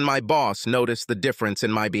 Even my boss noticed the difference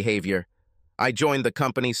in my behavior. I joined the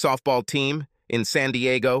company softball team in San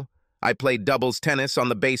Diego. I played doubles tennis on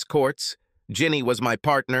the base courts. Ginny was my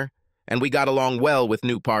partner, and we got along well with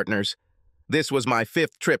new partners. This was my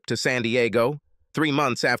 5th trip to San Diego. 3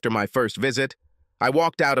 months after my first visit, I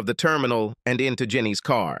walked out of the terminal and into Ginny's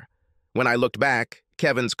car. When I looked back,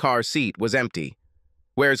 Kevin's car seat was empty.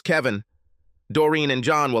 "Where's Kevin?" "Doreen and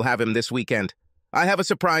John will have him this weekend. I have a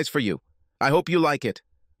surprise for you. I hope you like it,"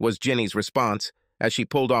 was Ginny's response as she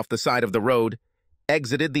pulled off the side of the road,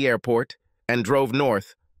 exited the airport, and drove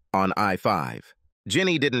north on I-5.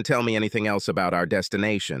 Ginny didn't tell me anything else about our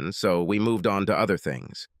destination, so we moved on to other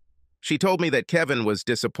things. She told me that Kevin was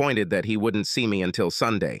disappointed that he wouldn't see me until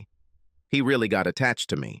Sunday. He really got attached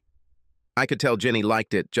to me. I could tell Ginny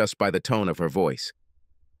liked it just by the tone of her voice.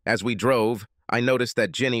 As we drove, I noticed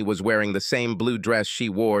that Ginny was wearing the same blue dress she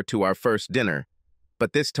wore to our first dinner,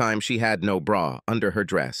 but this time she had no bra under her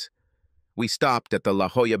dress. We stopped at the La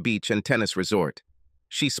Jolla Beach and Tennis Resort.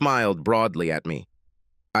 She smiled broadly at me.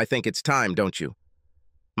 "I think it's time, don't you?"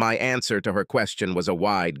 My answer to her question was a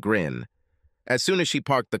wide grin. As soon as she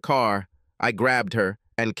parked the car, I grabbed her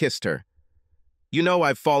and kissed her. "You know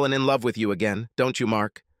I've fallen in love with you again, don't you,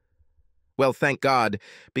 Mark?" "Well, thank God,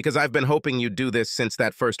 because I've been hoping you'd do this since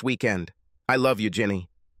that first weekend. I love you, Ginny."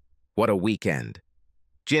 What a weekend.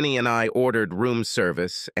 Ginny and I ordered room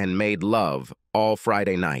service and made love all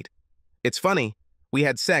Friday night. It's funny, we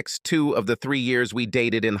had sex 2 of the 3 years we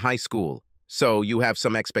dated in high school, so you have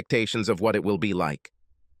some expectations of what it will be like.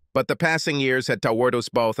 But the passing years had taught us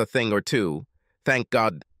both a thing or two, thank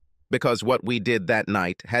God, because what we did that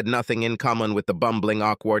night had nothing in common with the bumbling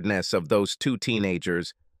awkwardness of those 2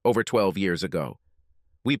 teenagers over 12 years ago.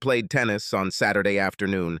 We played tennis on Saturday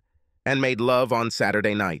afternoon and made love on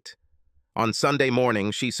Saturday night. On Sunday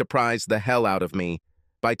morning, she surprised the hell out of me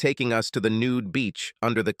by taking us to the nude beach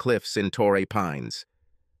under the cliffs in Torrey Pines.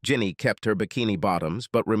 Ginny kept her bikini bottoms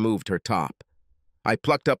but removed her top. I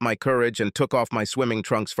plucked up my courage and took off my swimming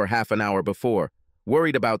trunks for half an hour before.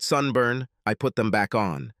 Worried about sunburn, I put them back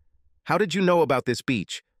on. "How did you know about this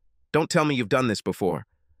beach? Don't tell me you've done this before."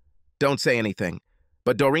 "Don't say anything,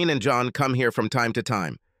 but Doreen and John come here from time to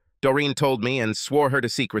time. Doreen told me and swore her to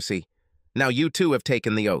secrecy. Now you too have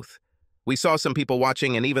taken the oath. We saw some people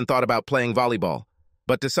watching and even thought about playing volleyball,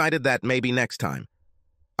 but decided that maybe next time.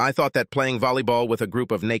 I thought that playing volleyball with a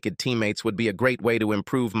group of naked teammates would be a great way to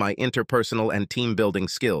improve my interpersonal and team-building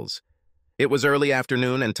skills. It was early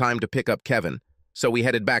afternoon and time to pick up Kevin, so we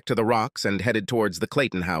headed back to the rocks and headed towards the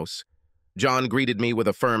Clayton house. John greeted me with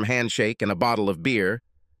a firm handshake and a bottle of beer.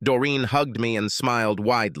 Doreen hugged me and smiled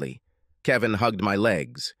widely. Kevin hugged my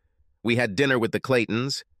legs. We had dinner with the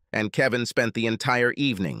Claytons, and Kevin spent the entire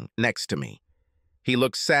evening next to me. He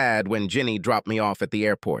looked sad when Ginny dropped me off at the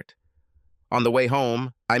airport. On the way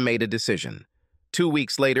home, I made a decision. 2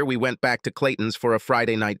 weeks later, we went back to Clayton's for a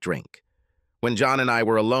Friday night drink. When John and I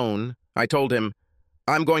were alone, I told him,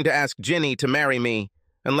 "I'm going to ask Ginny to marry me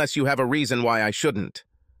unless you have a reason why I shouldn't.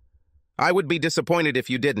 I would be disappointed if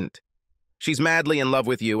you didn't. She's madly in love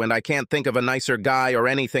with you, and I can't think of a nicer guy or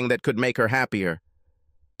anything that could make her happier.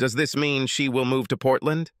 Does this mean she will move to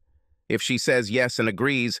Portland? If she says yes and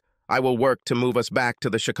agrees, I will work to move us back to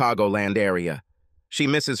the Chicagoland area. She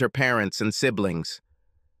misses her parents and siblings."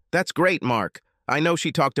 "That's great, Mark. I know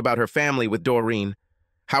she talked about her family with Doreen.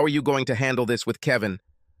 How are you going to handle this with Kevin?"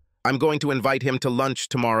 "I'm going to invite him to lunch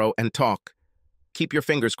tomorrow and talk. Keep your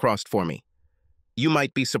fingers crossed for me." You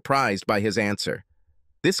might be surprised by his answer.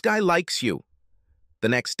 "This guy likes you." The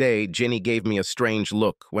next day, Ginny gave me a strange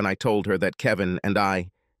look when I told her that Kevin and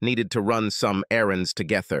I needed to run some errands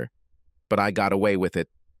together, but I got away with it.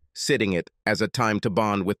 sitting it as a time to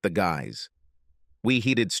bond with the guys. We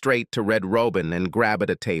headed straight to Red Robin and grab at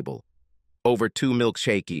a table. Over 2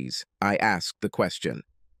 milkshakies, I asked the question.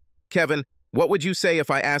 Kevin, what would you say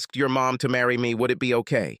if I asked your mom to marry me? Would it be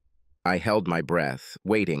okay? I held my breath,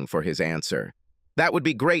 waiting for his answer. That would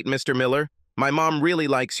be great, Mr. Miller. My mom really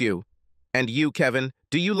likes you. And you, Kevin,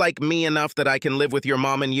 do you like me enough that I can live with your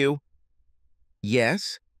mom and you?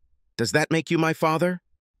 Yes. Does that make you my father?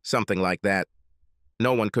 Something like that.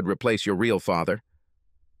 No one could replace your real father.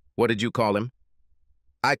 What did you call him?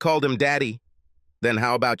 I called him Daddy. Then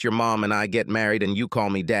how about your mom and I get married and you call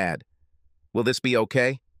me Dad? Will this be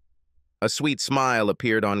okay? A sweet smile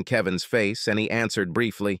appeared on Kevin's face, and he answered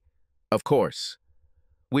briefly, Of course.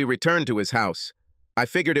 We returned to his house. I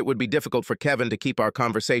figured it would be difficult for Kevin to keep our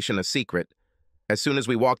conversation a secret. As soon as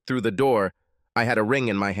we walked through the door, I had a ring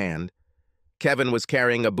in my hand. Kevin was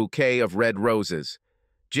carrying a bouquet of red roses.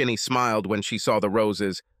 Ginny smiled when she saw the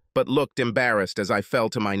roses, but looked embarrassed as I fell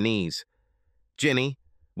to my knees. Ginny,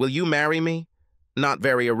 will you marry me? Not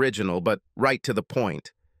very original, but right to the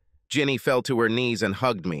point. Ginny fell to her knees and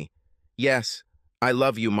hugged me. Yes, I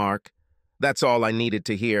love you, Mark. That's all I needed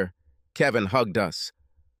to hear. Kevin hugged us.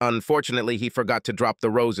 Unfortunately, he forgot to drop the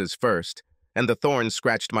roses first, and the thorns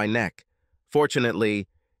scratched my neck. Fortunately,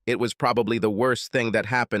 it was probably the worst thing that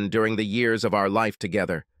happened during the years of our life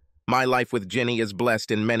together. My life with Ginny is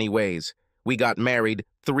blessed in many ways. We got married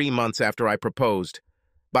 3 months after I proposed.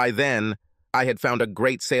 By then, I had found a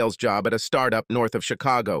great sales job at a startup north of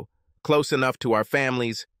Chicago, close enough to our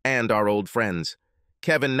families and our old friends.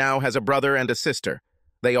 Kevin now has a brother and a sister.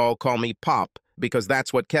 They all call me Pop because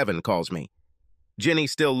that's what Kevin calls me. Ginny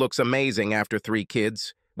still looks amazing after 3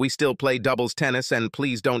 kids. We still play doubles tennis, and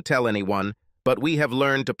please don't tell anyone, but we have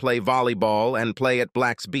learned to play volleyball and play at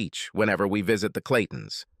Black's Beach whenever we visit the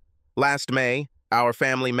Claytons. Last May, our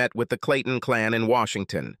family met with the Clayton clan in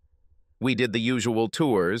Washington. We did the usual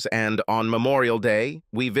tours, and on Memorial Day,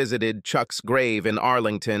 we visited Chuck's grave in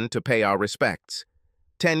Arlington to pay our respects.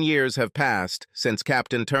 10 years have passed since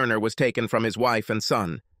Captain Turner was taken from his wife and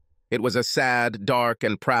son. It was a sad, dark,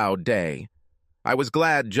 and proud day. I was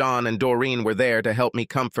glad John and Doreen were there to help me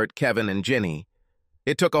comfort Kevin and Ginny.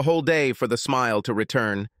 It took a whole day for the smile to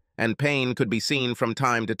return, and pain could be seen from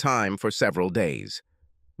time to time for several days.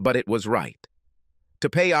 But it was right. To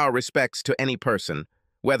pay our respects to any person,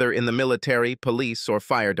 whether in the military, police, or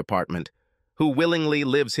fire department, who willingly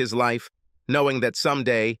lives his life, knowing that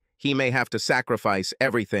someday he may have to sacrifice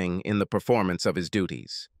everything in the performance of his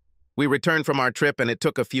duties. We returned from our trip, and it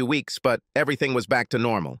took a few weeks, but everything was back to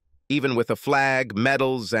normal, even with a flag,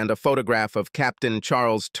 medals, and a photograph of Captain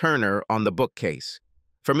Charles Turner on the bookcase.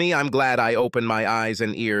 For me, I'm glad I opened my eyes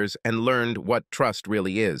and ears and learned what trust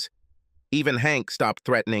really is. Even Hank stopped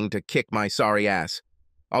threatening to kick my sorry ass,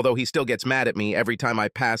 although he still gets mad at me every time I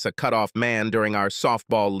pass a cut-off man during our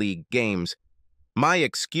softball league games. My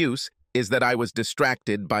excuse is that I was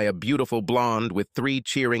distracted by a beautiful blonde with 3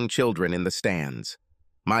 cheering children in the stands.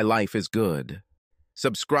 My life is good.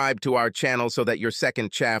 Subscribe to our channel so that your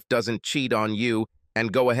second chaff doesn't cheat on you,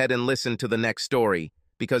 and go ahead and listen to the next story,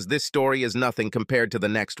 because this story is nothing compared to the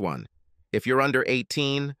next one. If you're under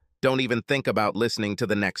 18, don't even think about listening to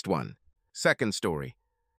the next one. Second story.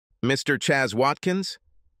 Mr. Chaz Watkins?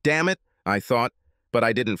 Damn it, I thought, but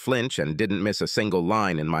I didn't flinch and didn't miss a single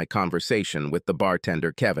line in my conversation with the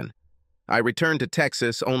bartender Kevin. I returned to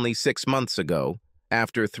Texas only 6 months ago,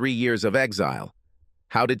 after 3 years of exile.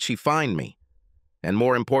 How did she find me? And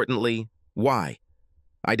more importantly, why?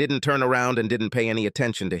 I didn't turn around and didn't pay any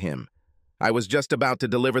attention to him. I was just about to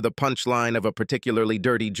deliver the punchline of a particularly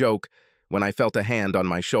dirty joke when I felt a hand on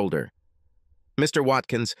my shoulder. Mr.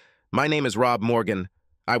 Watkins, my name is Rob Morgan.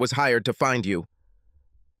 I was hired to find you.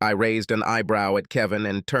 I raised an eyebrow at Kevin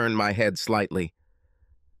and turned my head slightly.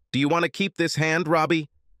 Do you want to keep this hand, Robbie?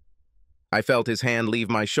 I felt his hand leave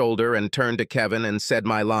my shoulder and turned to Kevin and said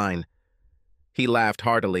my line. He laughed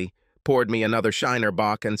heartily, poured me another Shiner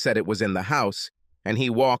Bock and said it was in the house, and he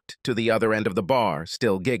walked to the other end of the bar,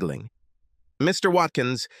 still giggling. Mr.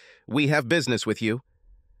 Watkins, we have business with you.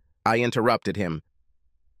 I interrupted him.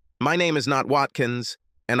 My name is not Watkins,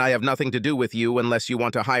 and I have nothing to do with you unless you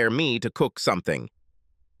want to hire me to cook something.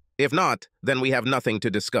 If not, then we have nothing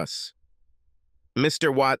to discuss.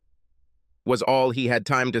 Mr. Watt was all he had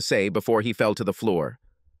time to say before he fell to the floor.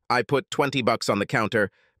 I put $20 on the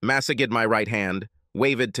counter, massaged my right hand,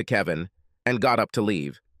 waved to Kevin, and got up to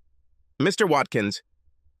leave. Mr. Watkins,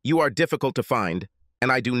 you are difficult to find,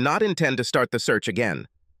 and I do not intend to start the search again.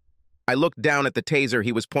 I looked down at the taser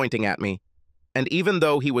he was pointing at me, and even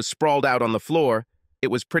though he was sprawled out on the floor, it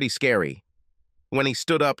was pretty scary. When he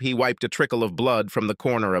stood up, he wiped a trickle of blood from the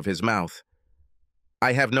corner of his mouth.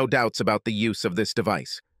 I have no doubts about the use of this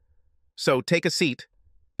device. So take a seat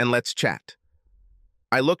and let's chat.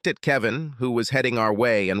 I looked at Kevin, who was heading our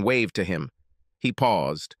way, and waved to him. He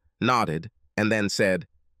paused, nodded, and then said,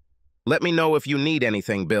 "Let me know if you need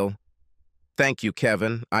anything, Bill." "Thank you,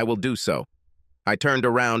 Kevin. I will do so." I turned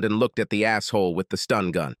around and looked at the asshole with the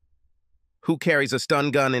stun gun. "Who carries a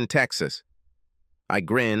stun gun in Texas?" I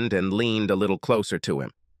grinned and leaned a little closer to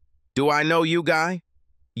him. "Do I know you, guy?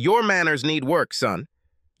 Your manners need work, son.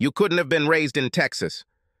 You couldn't have been raised in Texas.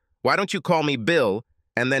 Why don't you call me Bill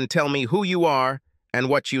and then tell me who you are and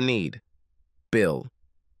what you need?" "Bill."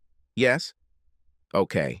 "Yes?"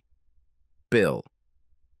 "Okay. Bill."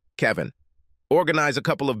 "Kevin, organize a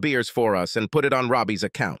couple of beers for us and put it on Robbie's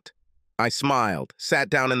account." I smiled, sat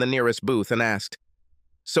down in the nearest booth, and asked,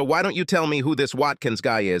 "So why don't you tell me who this Watkins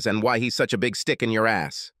guy is and why he's such a big stick in your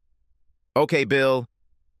ass?" "Okay, Bill.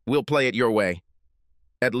 We'll play it your way.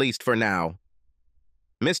 At least for now."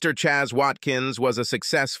 Mr. Chaz Watkins was a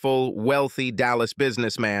successful, wealthy Dallas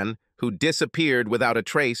businessman who disappeared without a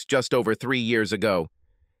trace just over 3 years ago.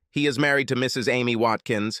 He is married to Mrs. Amy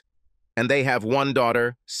Watkins, and they have one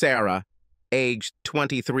daughter, Sarah, aged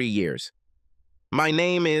 23 years. My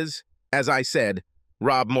name is, as I said,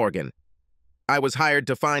 Rob Morgan. I was hired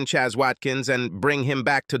to find Chaz Watkins and bring him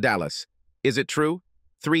back to Dallas. Is it true?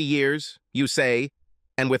 3 years, you say,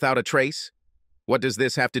 and without a trace? What does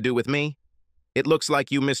this have to do with me? It looks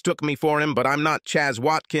like you mistook me for him, but I'm not Chaz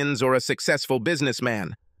Watkins or a successful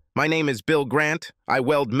businessman. My name is Bill Grant. I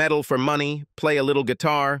weld metal for money, play a little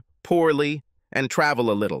guitar, poorly, and travel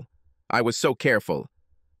a little. I was so careful.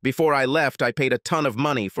 Before I left, I paid a ton of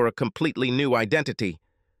money for a completely new identity.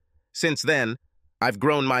 Since then, I've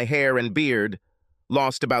grown my hair and beard,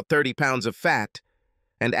 lost about 30 pounds of fat,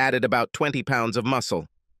 and added about 20 pounds of muscle.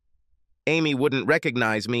 Amy wouldn't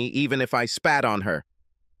recognize me even if I spat on her.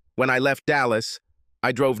 When I left Dallas,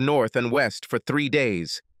 I drove north and west for 3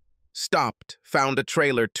 days, stopped, found a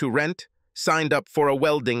trailer to rent, signed up for a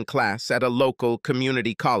welding class at a local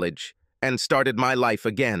community college, and started my life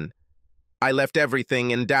again. I left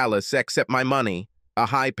everything in Dallas except my money, a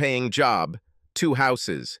high-paying job, 2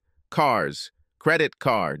 houses, cars, credit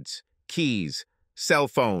cards, keys, cell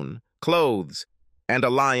phone, clothes, and a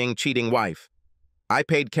lying, cheating wife. I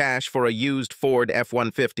paid cash for a used Ford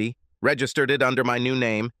F-150, registered it under my new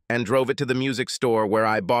name, and drove it to the music store where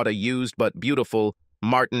I bought a used but beautiful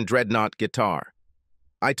Martin Dreadnought guitar.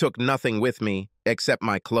 I took nothing with me except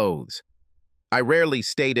my clothes. I rarely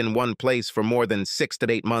stayed in one place for more than 6 to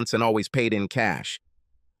 8 months and always paid in cash.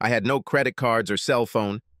 I had no credit cards or cell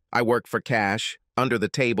phone. I worked for cash, under the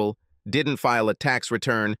table, didn't file a tax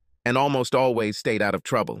return, and almost always stayed out of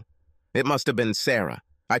trouble. It must have been Sarah.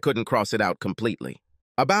 I couldn't cross it out completely.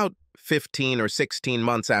 About 15 or 16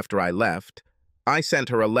 months after I left, I sent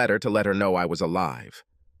her a letter to let her know I was alive.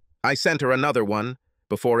 I sent her another one,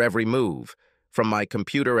 before every move, from my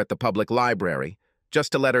computer at the public library,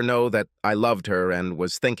 just to let her know that I loved her and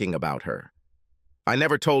was thinking about her. I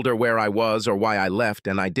never told her where I was or why I left,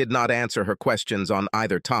 and I did not answer her questions on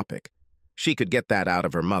either topic. She could get that out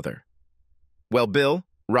of her mother. "Well, Bill,"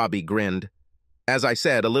 Robbie grinned, "as I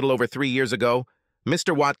said, a little over 3 years ago,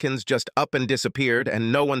 Mr. Watkins just up and disappeared,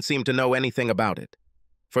 and no one seemed to know anything about it.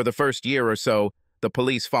 For the first year or so, the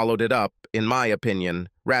police followed it up, in my opinion,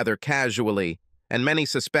 rather casually, and many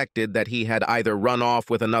suspected that he had either run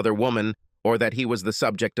off with another woman or that he was the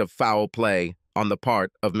subject of foul play on the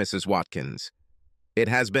part of Mrs. Watkins. It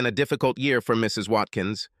has been a difficult year for Mrs.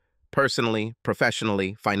 Watkins, personally,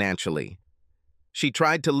 professionally, financially. She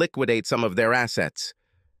tried to liquidate some of their assets,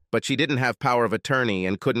 but she didn't have power of attorney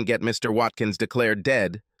and couldn't get Mr. Watkins declared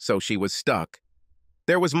dead, so she was stuck.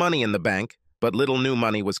 There was money in the bank, but little new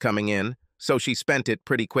money was coming in, so she spent it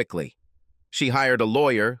pretty quickly. She hired a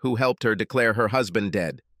lawyer who helped her declare her husband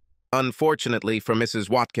dead. Unfortunately for Mrs.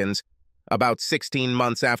 Watkins, about 16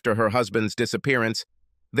 months after her husband's disappearance,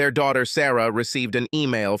 their daughter Sarah received an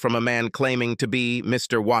email from a man claiming to be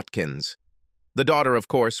Mr. Watkins. The daughter, of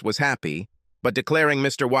course, was happy, but declaring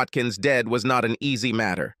Mr. Watkins dead was not an easy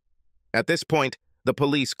matter. At this point, the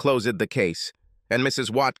police closed the case, and Mrs.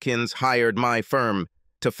 Watkins hired my firm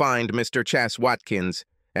to find Mr. Chaz Watkins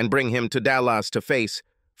and bring him to Dallas to face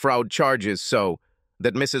fraud charges so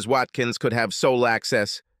that Mrs. Watkins could have sole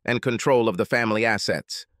access and control of the family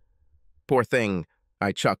assets. Poor thing,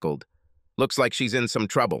 I chuckled. Looks like she's in some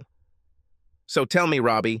trouble. So tell me,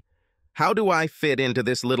 Robbie, how do I fit into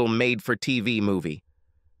this little made-for-TV movie?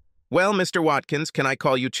 Well, Mr. Watkins, can I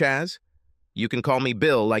call you Chaz? You can call me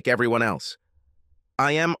Bill like everyone else.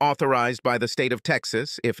 I am authorized by the state of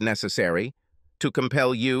Texas, if necessary, to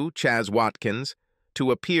compel you, Chaz Watkins, to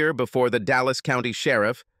appear before the Dallas County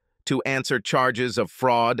Sheriff to answer charges of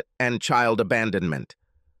fraud and child abandonment.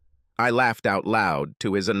 I laughed out loud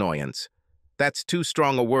to his annoyance. That's too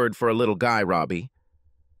strong a word for a little guy, Robbie.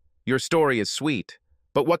 Your story is sweet,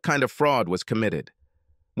 but what kind of fraud was committed?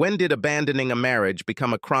 When did abandoning a marriage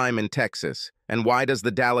become a crime in Texas, and why does the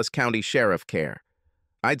Dallas County Sheriff care?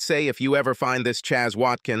 I'd say if you ever find this Chaz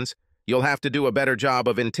Watkins, you'll have to do a better job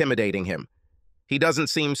of intimidating him. He doesn't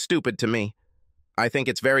seem stupid to me. I think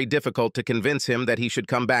it's very difficult to convince him that he should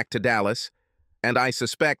come back to Dallas, and I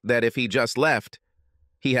suspect that if he just left,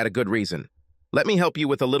 he had a good reason. Let me help you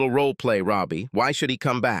with a little role play, Robbie. Why should he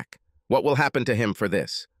come back? What will happen to him for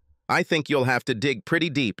this? I think you'll have to dig pretty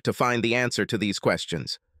deep to find the answer to these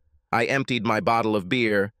questions. I emptied my bottle of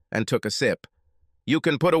beer and took a sip. You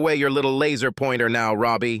can put away your little laser pointer now,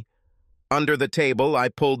 Robbie. Under the table, I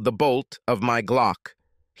pulled the bolt of my Glock.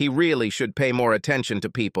 He really should pay more attention to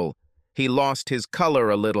people. He lost his color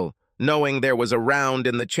a little, knowing there was a round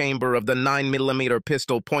in the chamber of the 9mm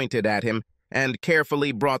pistol pointed at him, and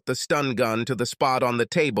carefully brought the stun gun to the spot on the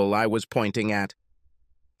table I was pointing at.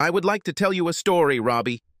 I would like to tell you a story,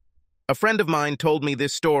 Robbie. A friend of mine told me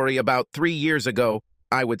this story about 3 years ago,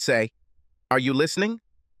 I would say. Are you listening?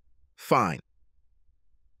 Fine.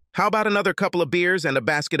 How about another couple of beers and a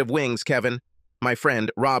basket of wings, Kevin? My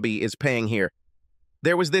friend, Robbie, is paying here.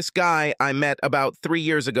 There was this guy I met about 3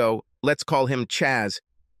 years ago. Let's call him Chaz.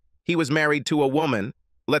 He was married to a woman.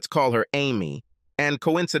 Let's call her Amy. And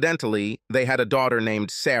coincidentally, they had a daughter named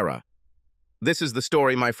Sarah. This is the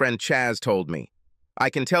story my friend Chaz told me. I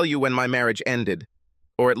can tell you when my marriage ended,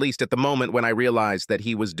 or at least at the moment when I realized that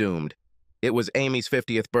he was doomed. It was Amy's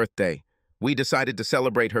 50th birthday. We decided to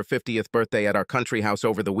celebrate her 50th birthday at our country house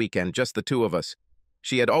over the weekend, just the two of us.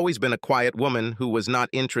 She had always been a quiet woman who was not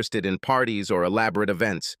interested in parties or elaborate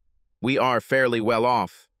events. We are fairly well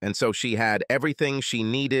off, and so she had everything she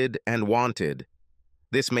needed and wanted.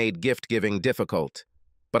 This made gift-giving difficult,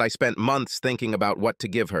 but I spent months thinking about what to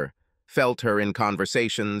give her, felt her in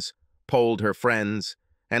conversations, polled her friends,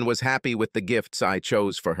 and was happy with the gifts I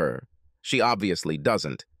chose for her. She obviously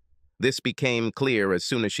doesn't. This became clear as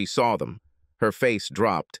soon as she saw them. Her face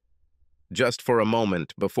dropped, just for a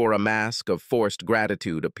moment before a mask of forced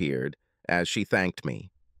gratitude appeared as she thanked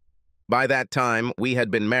me. By that time, we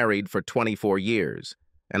had been married for 24 years,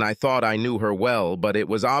 and I thought I knew her well, but it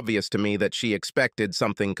was obvious to me that she expected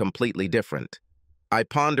something completely different. I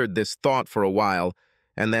pondered this thought for a while,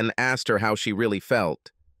 and then asked her how she really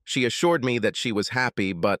felt. She assured me that she was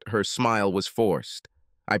happy, but her smile was forced.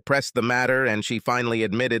 I pressed the matter, and she finally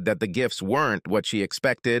admitted that the gifts weren't what she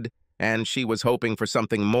expected, and she was hoping for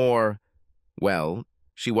something more. Well,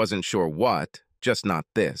 she wasn't sure what, just not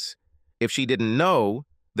this. If she didn't know,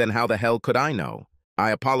 then how the hell could I know? I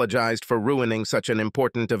apologized for ruining such an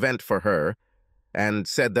important event for her, and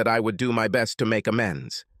said that I would do my best to make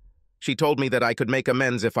amends. She told me that I could make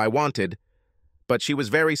amends if I wanted, but she was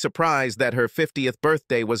very surprised that her 50th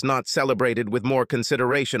birthday was not celebrated with more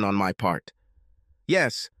consideration on my part.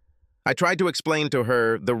 Yes, I tried to explain to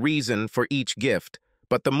her the reason for each gift,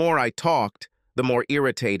 but the more I talked, the more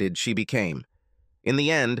irritated she became. In the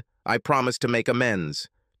end, I promised to make amends,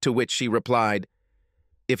 to which she replied,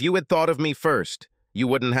 "If you had thought of me first, you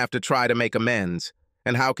wouldn't have to try to make amends.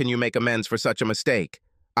 And how can you make amends for such a mistake?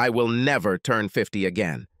 I will never turn 50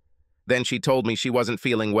 again." Then she told me she wasn't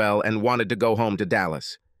feeling well and wanted to go home to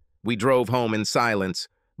Dallas. We drove home in silence,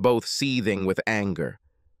 both seething with anger.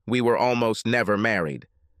 We were almost never married.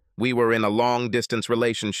 We were in a long-distance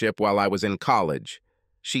relationship while I was in college.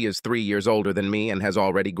 She is 3 years older than me and has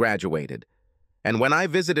already graduated. And when I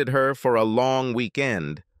visited her for a long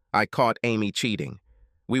weekend, I caught Amy cheating.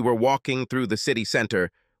 We were walking through the city center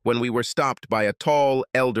when we were stopped by a tall,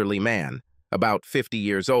 elderly man, about 50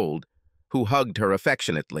 years old, who hugged her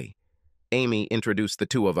affectionately. Amy introduced the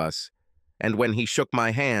two of us, and when he shook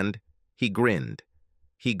my hand, he grinned.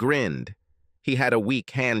 He grinned. He had a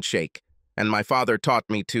weak handshake, and my father taught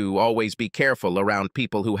me to always be careful around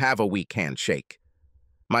people who have a weak handshake.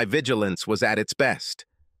 My vigilance was at its best,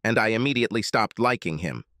 and I immediately stopped liking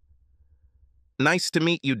him. "Nice to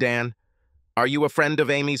meet you, Dan. Are you a friend of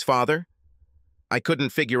Amy's father?" I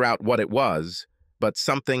couldn't figure out what it was, but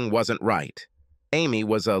something wasn't right. Amy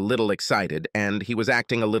was a little excited, and he was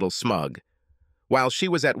acting a little smug. While she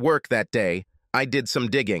was at work that day, I did some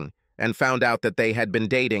digging and found out that they had been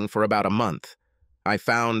dating for about a month. I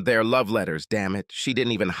found their love letters, damn it. She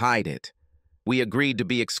didn't even hide it. We agreed to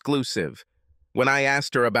be exclusive. When I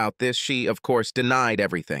asked her about this, she, of course, denied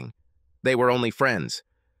everything. They were only friends.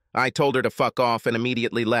 I told her to fuck off and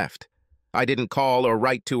immediately left. I didn't call or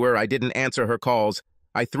write to her. I didn't answer her calls.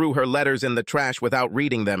 I threw her letters in the trash without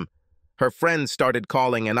reading them. Her friends started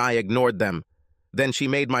calling and I ignored them. Then she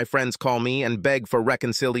made my friends call me and beg for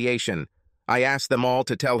reconciliation. I asked them all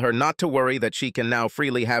to tell her not to worry, that she can now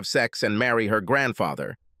freely have sex and marry her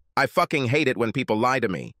grandfather. I fucking hate it when people lie to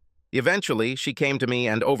me. Eventually, she came to me,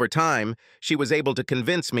 and over time, she was able to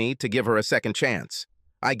convince me to give her a second chance.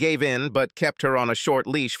 I gave in, but kept her on a short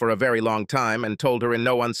leash for a very long time and told her in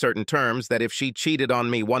no uncertain terms that if she cheated on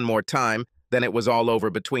me one more time, then it was all over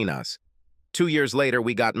between us. 2 years later,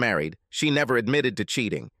 we got married. She never admitted to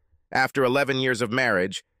cheating. After 11 years of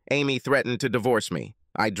marriage, Amy threatened to divorce me.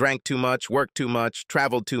 I drank too much, worked too much,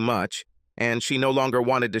 traveled too much, and she no longer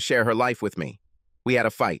wanted to share her life with me. We had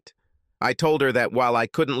a fight. I told her that while I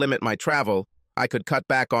couldn't limit my travel, I could cut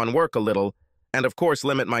back on work a little, and of course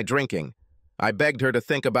limit my drinking. I begged her to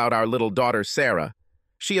think about our little daughter, Sarah.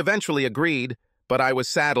 She eventually agreed, but I was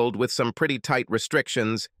saddled with some pretty tight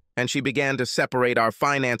restrictions, and she began to separate our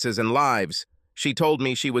finances and lives. She told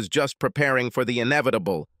me she was just preparing for the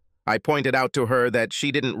inevitable. I pointed out to her that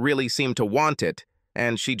she didn't really seem to want it,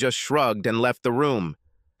 and she just shrugged and left the room.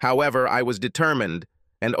 However, I was determined,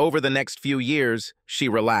 and over the next few years, she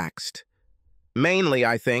relaxed. Mainly,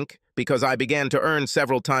 I think, because I began to earn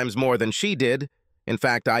several times more than she did. In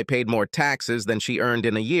fact, I paid more taxes than she earned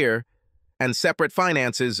in a year, and separate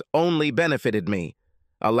finances only benefited me,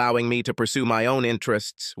 allowing me to pursue my own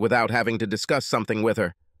interests without having to discuss something with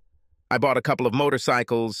her. I bought a couple of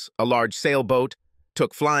motorcycles, a large sailboat,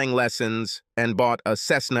 took flying lessons, and bought a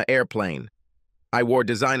Cessna airplane. I wore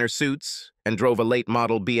designer suits and drove a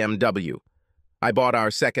late-model BMW. I bought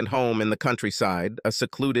our second home in the countryside, a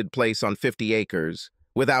secluded place on 50 acres,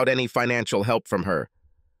 without any financial help from her.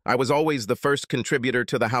 I was always the first contributor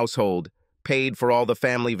to the household, paid for all the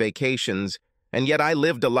family vacations, and yet I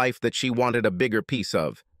lived a life that she wanted a bigger piece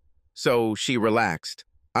of. So she relaxed.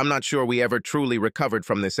 I'm not sure we ever truly recovered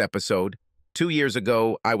from this episode. 2 years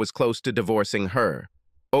ago, I was close to divorcing her.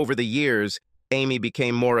 Over the years, Amy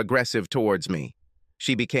became more aggressive towards me.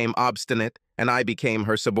 She became obstinate, and I became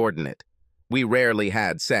her subordinate. We rarely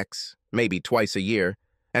had sex, maybe twice a year,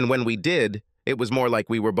 and when we did, it was more like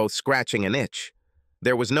we were both scratching an itch.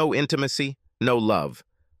 There was no intimacy, no love.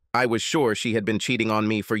 I was sure she had been cheating on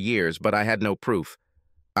me for years, but I had no proof.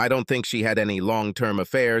 I don't think she had any long-term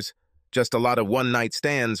affairs, just a lot of one-night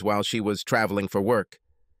stands while she was traveling for work.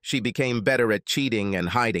 She became better at cheating and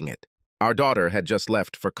hiding it. Our daughter had just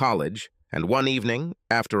left for college, and one evening,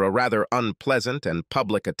 after a rather unpleasant and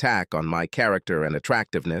public attack on my character and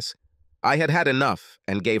attractiveness, I had had enough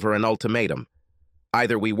and gave her an ultimatum.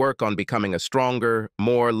 Either we work on becoming a stronger,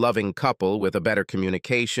 more loving couple with a better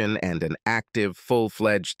communication and an active,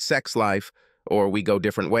 full-fledged sex life, or we go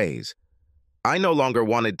different ways. I no longer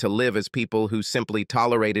wanted to live as people who simply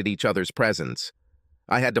tolerated each other's presence.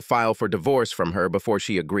 I had to file for divorce from her before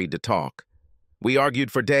she agreed to talk. We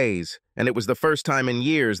argued for days, and it was the first time in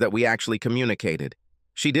years that we actually communicated.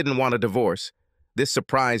 She didn't want a divorce. This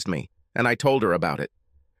surprised me, and I told her about it.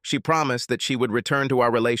 She promised that she would return to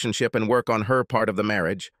our relationship and work on her part of the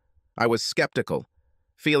marriage. I was skeptical,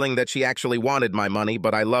 feeling that she actually wanted my money,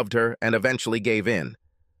 but I loved her and eventually gave in.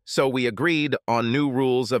 So we agreed on new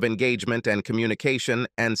rules of engagement and communication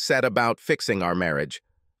and set about fixing our marriage.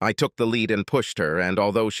 I took the lead and pushed her, and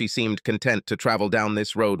although she seemed content to travel down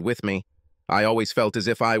this road with me, I always felt as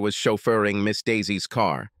if I was chauffeuring Miss Daisy's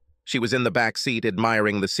car. She was in the back seat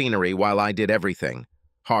admiring the scenery while I did everything.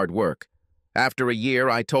 Hard work. After a year,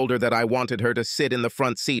 I told her that I wanted her to sit in the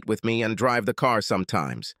front seat with me and drive the car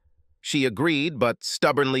sometimes. She agreed, but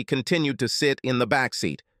stubbornly continued to sit in the back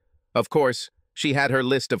seat. Of course, she had her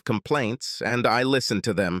list of complaints, and I listened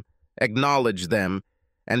to them, acknowledged them,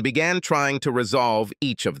 and began trying to resolve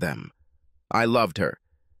each of them. I loved her,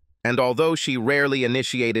 and although she rarely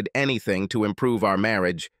initiated anything to improve our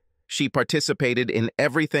marriage, she participated in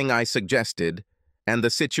everything I suggested, and the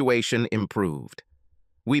situation improved.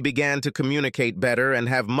 We began to communicate better and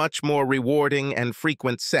have much more rewarding and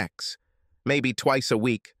frequent sex, maybe twice a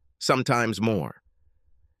week, sometimes more.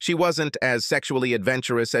 She wasn't as sexually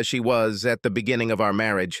adventurous as she was at the beginning of our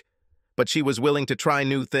marriage, but she was willing to try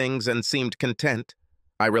new things and seemed content.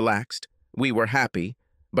 I relaxed. We were happy,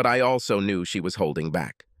 but I also knew she was holding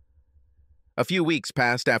back. A few weeks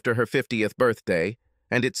passed after her 50th birthday,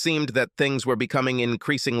 and it seemed that things were becoming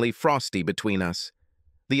increasingly frosty between us.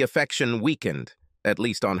 The affection weakened, at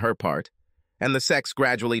least on her part, and the sex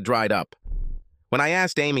gradually dried up. When I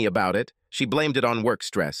asked Amy about it, she blamed it on work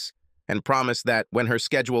stress and promised that when her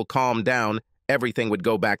schedule calmed down, everything would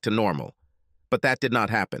go back to normal. But that did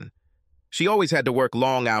not happen. She always had to work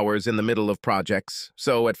long hours in the middle of projects,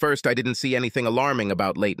 so at first I didn't see anything alarming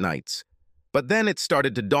about late nights. But then it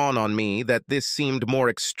started to dawn on me that this seemed more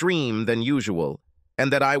extreme than usual,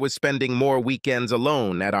 and that I was spending more weekends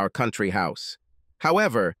alone at our country house.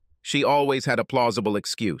 However, she always had a plausible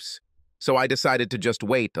excuse, so I decided to just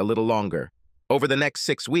wait a little longer. Over the next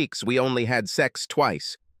 6 weeks, we only had sex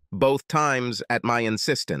twice, both times at my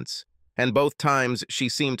insistence, and both times she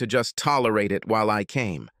seemed to just tolerate it while I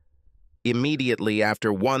came. Immediately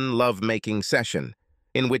after one love-making session,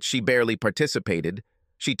 in which she barely participated,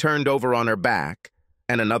 she turned over on her back,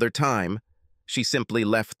 and another time, she simply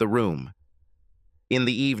left the room. In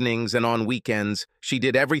the evenings and on weekends, she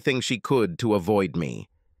did everything she could to avoid me.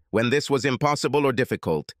 When this was impossible or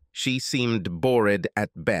difficult, she seemed bored at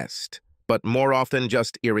best, but more often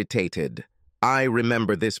just irritated. I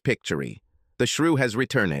remember this picture. The shrew has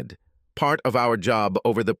returned. Part of our job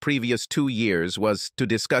over the previous 2 years was to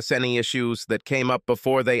discuss any issues that came up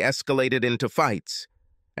before they escalated into fights,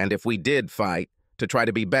 and if we did fight, to try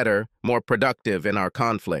to be better, more productive in our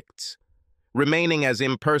conflicts. Remaining as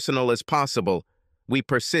impersonal as possible, we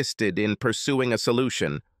persisted in pursuing a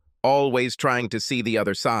solution, always trying to see the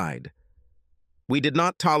other side. We did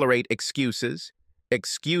not tolerate excuses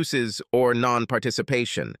or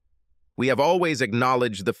non-participation. We have always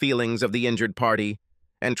acknowledged the feelings of the injured party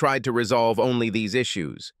and tried to resolve only these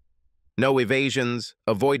issues. No evasions,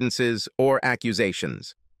 avoidances, or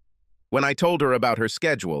accusations. When I told her about her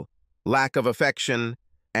schedule, lack of affection,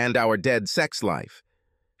 and our dead sex life,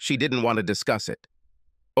 she didn't want to discuss it.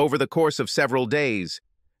 Over the course of several days,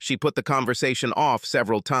 she put the conversation off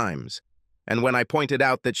several times, and when I pointed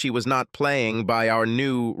out that she was not playing by our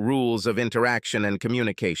new rules of interaction and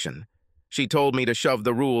communication, she told me to shove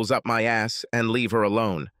the rules up my ass and leave her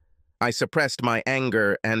alone. I suppressed my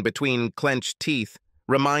anger and, between clenched teeth,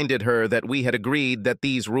 reminded her that we had agreed that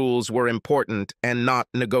these rules were important and not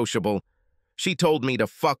negotiable. She told me to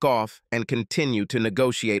fuck off and continue to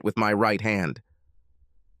negotiate with my right hand.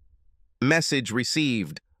 Message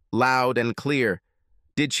received, loud and clear.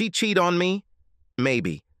 Did she cheat on me?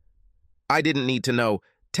 Maybe. I didn't need to know.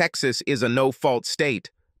 Texas is a no-fault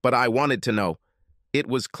state, but I wanted to know. It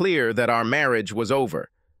was clear that our marriage was over,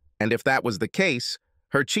 and if that was the case,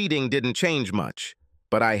 her cheating didn't change much,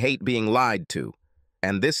 but I hate being lied to,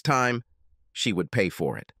 and this time, she would pay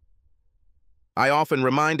for it. I often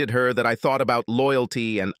reminded her that I thought about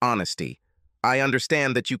loyalty and honesty. I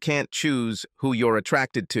understand that you can't choose who you're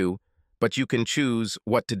attracted to, but you can choose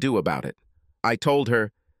what to do about it. I told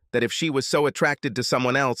her that if she was so attracted to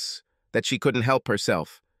someone else that she couldn't help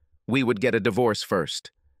herself, we would get a divorce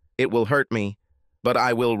first. It will hurt me, but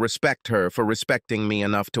I will respect her for respecting me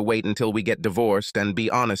enough to wait until we get divorced and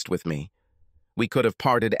be honest with me. We could have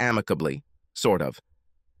parted amicably, sort of.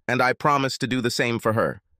 And I promised to do the same for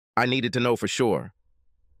her. I needed to know for sure.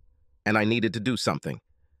 And I needed to do something.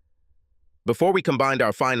 Before we combined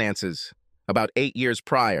our finances, about 8 years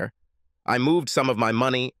prior, I moved some of my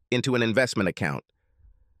money into an investment account.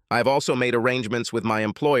 I have also made arrangements with my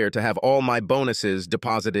employer to have all my bonuses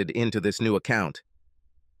deposited into this new account.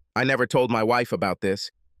 I never told my wife about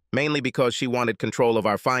this, mainly because she wanted control of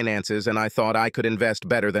our finances and I thought I could invest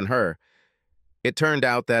better than her. It turned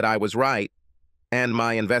out that I was right, and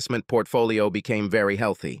my investment portfolio became very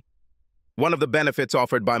healthy. One of the benefits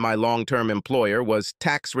offered by my long-term employer was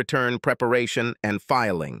tax return preparation and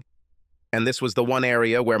filing, and this was the one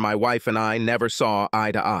area where my wife and I never saw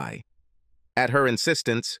eye to eye. At her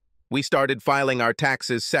insistence, we started filing our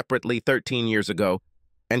taxes separately 13 years ago,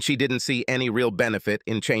 and she didn't see any real benefit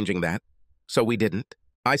in changing that, so we didn't.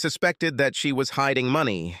 I suspected that she was hiding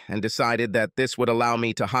money and decided that this would allow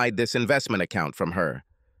me to hide this investment account from her.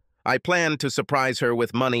 I planned to surprise her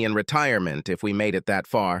with money in retirement if we made it that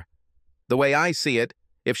far. The way I see it,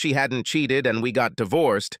 if she hadn't cheated and we got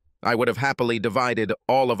divorced, I would have happily divided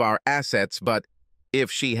all of our assets, but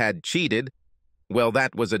if she had cheated, well,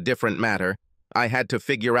 that was a different matter. I had to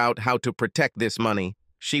figure out how to protect this money.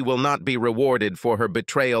 She will not be rewarded for her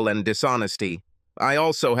betrayal and dishonesty. I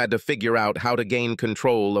also had to figure out how to gain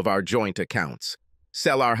control of our joint accounts.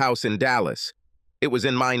 Sell our house in Dallas. It was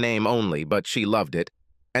in my name only, but she loved it.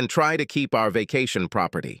 And try to keep our vacation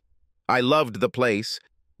property. I loved the place.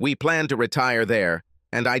 We planned to retire there,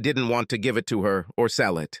 and I didn't want to give it to her or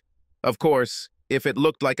sell it. Of course, if it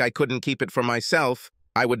looked like I couldn't keep it for myself,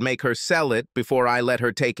 I would make her sell it before I let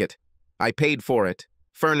her take it. I paid for it,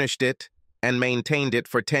 furnished it, and maintained it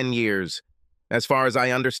for 10 years. As far as I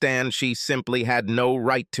understand, she simply had no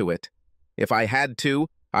right to it. If I had to,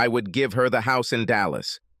 I would give her the house in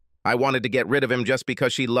Dallas. I wanted to get rid of him just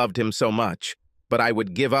because she loved him so much, but I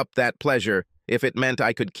would give up that pleasure if it meant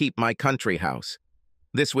I could keep my country house.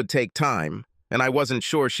 This would take time, and I wasn't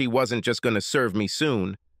sure she wasn't just going to serve me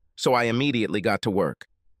soon, so I immediately got to work.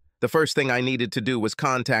 The first thing I needed to do was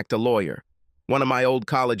contact a lawyer. One of my old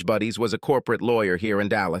college buddies was a corporate lawyer here in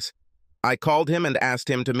Dallas. I called him and asked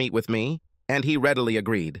him to meet with me, and he readily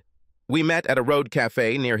agreed. We met at a road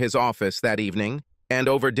cafe near his office that evening, and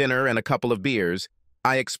over dinner and a couple of beers,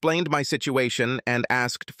 I explained my situation and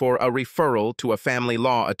asked for a referral to a family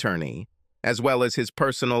law attorney, as well as his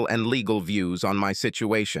personal and legal views on my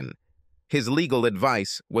situation. His legal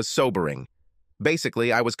advice was sobering.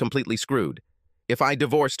 Basically, I was completely screwed. If I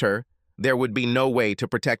divorced her, there would be no way to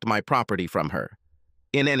protect my property from her.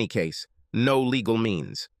 In any case, no legal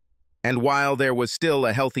means. And while there was still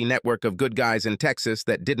a healthy network of good guys in Texas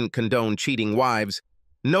that didn't condone cheating wives,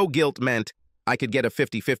 no guilt meant I could get a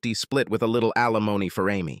 50-50 split with a little alimony for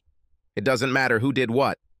Amy. It doesn't matter who did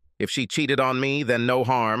what. If she cheated on me, then no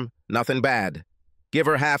harm, nothing bad. Give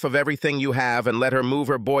her half of everything you have and let her move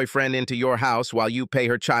her boyfriend into your house while you pay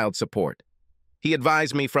her child support. He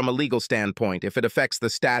advised me from a legal standpoint, if it affects the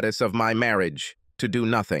status of my marriage, to do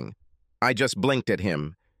nothing. I just blinked at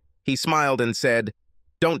him. He smiled and said,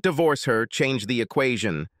 "Don't divorce her, change the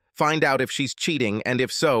equation. Find out if she's cheating, and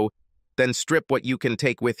if so, then strip what you can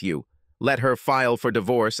take with you. Let her file for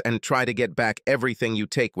divorce and try to get back everything you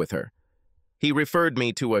take with her." He referred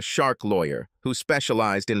me to a shark lawyer who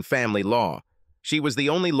specialized in family law. She was the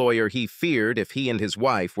only lawyer he feared if he and his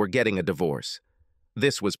wife were getting a divorce.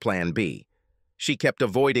 This was Plan B. She kept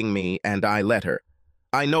avoiding me, and I let her.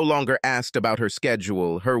 I no longer asked about her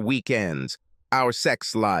schedule, her weekends, our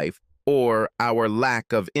sex life, or our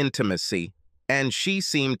lack of intimacy, and she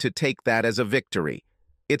seemed to take that as a victory.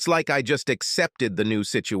 It's like I just accepted the new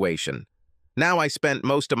situation. Now I spent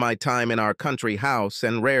most of my time in our country house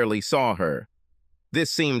and rarely saw her. This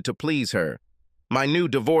seemed to please her. My new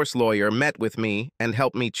divorce lawyer met with me and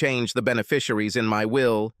helped me change the beneficiaries in my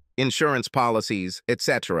will, insurance policies,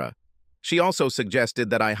 etc. She also suggested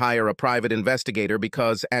that I hire a private investigator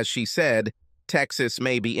because, as she said, Texas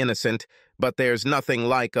may be innocent, but there's nothing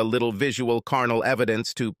like a little visual carnal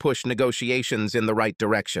evidence to push negotiations in the right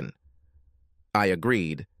direction. I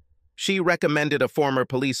agreed. She recommended a former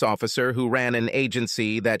police officer who ran an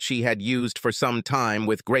agency that she had used for some time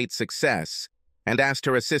with great success, and asked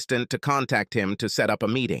her assistant to contact him to set up a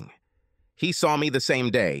meeting. He saw me the same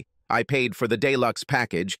day. I paid for the deluxe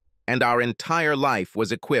package, and our entire life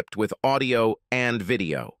was equipped with audio and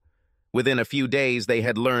video. Within a few days, they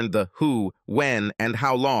had learned the who, when, and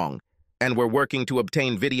how long, and were working to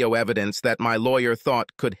obtain video evidence that my lawyer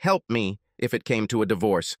thought could help me if it came to a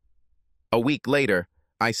divorce. A week later,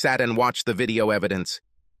 I sat and watched the video evidence.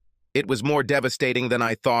 It was more devastating than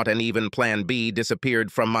I thought, and even Plan B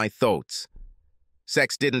disappeared from my thoughts.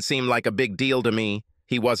 Sex didn't seem like a big deal to me.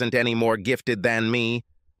 He wasn't any more gifted than me,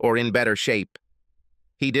 or in better shape.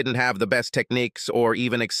 He didn't have the best techniques or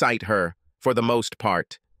even excite her, for the most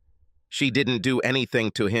part. She didn't do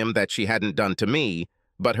anything to him that she hadn't done to me,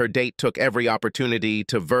 but her date took every opportunity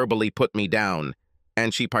to verbally put me down,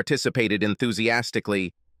 and she participated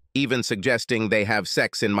enthusiastically, even suggesting they have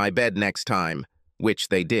sex in my bed next time, which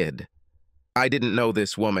they did. I didn't know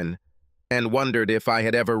this woman, and wondered if I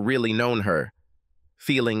had ever really known her,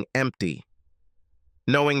 feeling empty.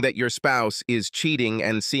 Knowing that your spouse is cheating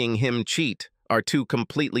and seeing him cheat are two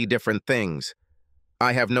completely different things.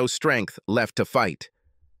 I have no strength left to fight.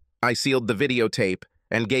 I sealed the videotape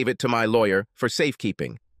and gave it to my lawyer for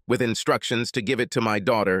safekeeping, with instructions to give it to my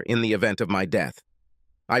daughter in the event of my death.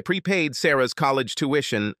 I prepaid Sarah's college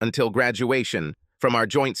tuition until graduation from our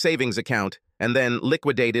joint savings account and then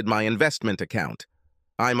liquidated my investment account.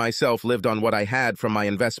 I myself lived on what I had from my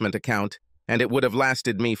investment account, and it would have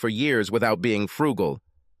lasted me for years without being frugal.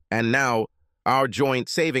 And now, our joint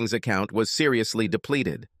savings account was seriously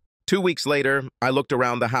depleted. 2 weeks later, I looked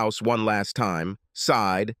around the house one last time,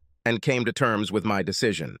 sighed, and came to terms with my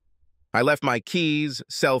decision. I left my keys,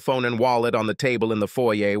 cell phone, and wallet on the table in the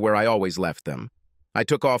foyer where I always left them. I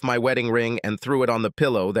took off my wedding ring and threw it on the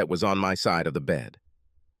pillow that was on my side of the bed.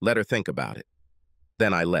 Let her think about it.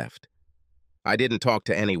 Then I left. I didn't talk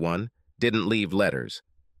to anyone, didn't leave letters.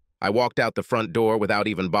 I walked out the front door without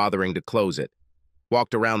even bothering to close it.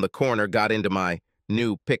 Walked around the corner, got into my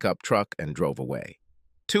new pickup truck, and drove away.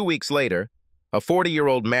 2 weeks later, a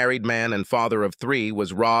 40-year-old married man and father of 3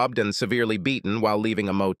 was robbed and severely beaten while leaving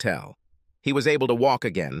a motel. He was able to walk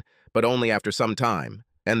again, but only after some time,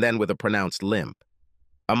 and then with a pronounced limp.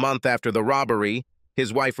 A month after the robbery,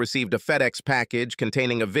 his wife received a FedEx package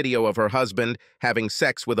containing a video of her husband having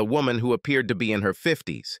sex with a woman who appeared to be in her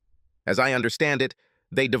 50s. As I understand it,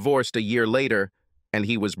 they divorced a year later, and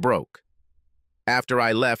he was broke. After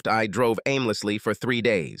I left, I drove aimlessly for 3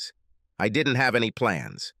 days. I didn't have any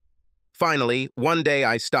plans. Finally, one day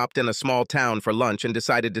I stopped in a small town for lunch and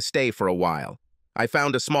decided to stay for a while. I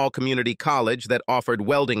found a small community college that offered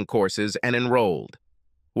welding courses and enrolled.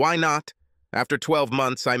 Why not? After 12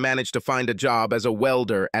 months, I managed to find a job as a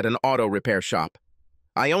welder at an auto repair shop.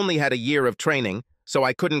 I only had a year of training, so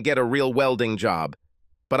I couldn't get a real welding job.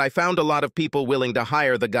 But I found a lot of people willing to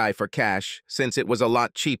hire the guy for cash, since it was a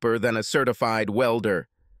lot cheaper than a certified welder.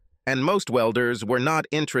 And most welders were not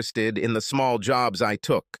interested in the small jobs I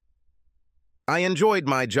took. I enjoyed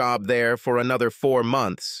my job there for another 4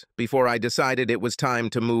 months before I decided it was time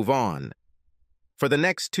to move on. For the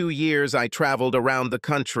next 2 years, I traveled around the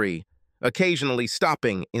country, occasionally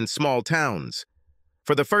stopping in small towns.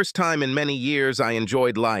 For the first time in many years, I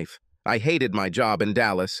enjoyed life. I hated my job in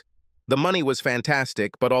Dallas. The money was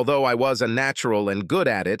fantastic, but although I was a natural and good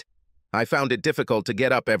at it, I found it difficult to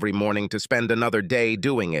get up every morning to spend another day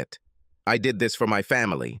doing it. I did this for my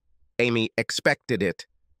family. Amy expected it,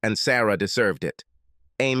 and Sarah deserved it.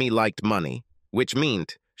 Amy liked money, which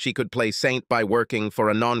meant she could play saint by working for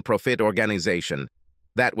a non-profit organization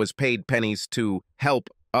that was paid pennies to help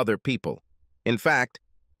other people. In fact,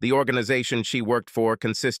 the organization she worked for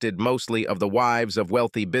consisted mostly of the wives of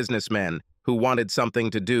wealthy businessmen who wanted something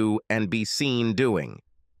to do and be seen doing.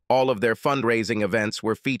 All of their fundraising events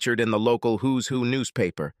were featured in the local Who's Who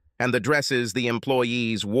newspaper, and the dresses the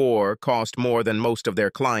employees wore cost more than most of their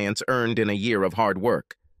clients earned in a year of hard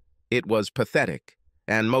work. It was pathetic,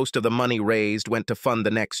 and most of the money raised went to fund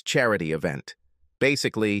the next charity event.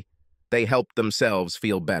 Basically, they helped themselves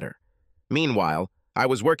feel better. Meanwhile, I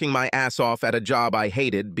was working my ass off at a job I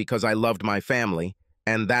hated because I loved my family,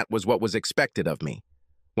 and that was what was expected of me.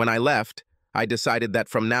 When I left, I decided that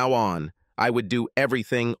from now on, I would do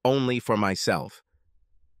everything only for myself.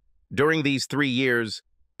 During these 3 years,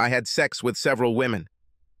 I had sex with several women.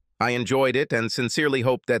 I enjoyed it and sincerely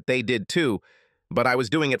hoped that they did too, but I was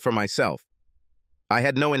doing it for myself. I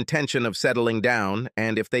had no intention of settling down,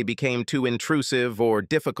 and if they became too intrusive or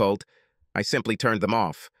difficult, I simply turned them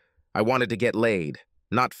off. I wanted to get laid,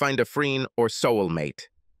 not find a friend or soulmate.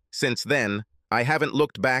 Since then, I haven't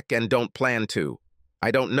looked back and don't plan to. I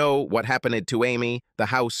don't know what happened to Amy, the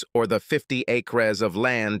house, or the 50 acres of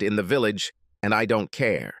land in the village, and I don't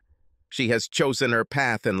care. She has chosen her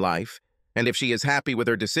path in life, and if she is happy with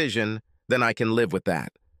her decision, then I can live with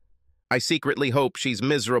that. I secretly hope she's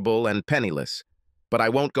miserable and penniless, but I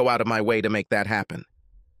won't go out of my way to make that happen.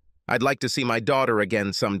 I'd like to see my daughter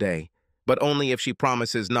again someday, but only if she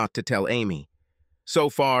promises not to tell Amy. So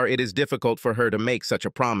far, it is difficult for her to make such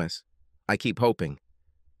a promise. I keep hoping.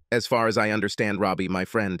 As far as I understand, Robbie, my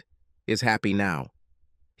friend, is happy now.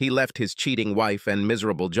 He left his cheating wife and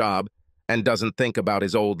miserable job and doesn't think about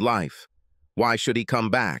his old life. Why should he come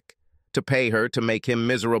back? To pay her to make him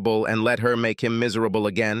miserable and let her make him miserable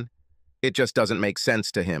again? It just doesn't make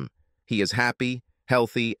sense to him. He is happy,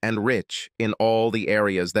 healthy, and rich in all the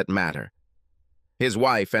areas that matter. His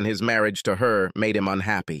wife and his marriage to her made him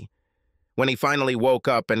unhappy. When he finally woke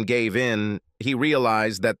up and gave in, he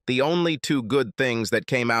realized that the only 2 good things that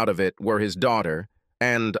came out of it were his daughter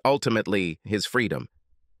and, ultimately, his freedom.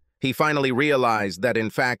 He finally realized that,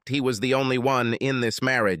 in fact, he was the only one in this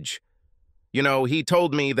marriage. You know, he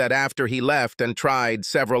told me that after he left and tried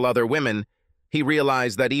several other women, he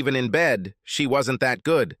realized that even in bed, she wasn't that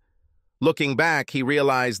good. Looking back, he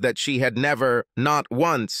realized that she had never, not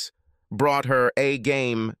once, brought her A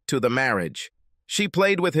game to the marriage. She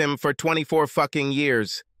played with him for 24 fucking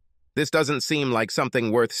years. This doesn't seem like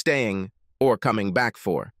something worth staying or coming back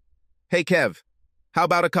for. Hey, Kev, how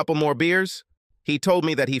about a couple more beers? He told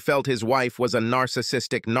me that he felt his wife was a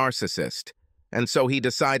narcissistic narcissist, and so he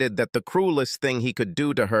decided that the cruelest thing he could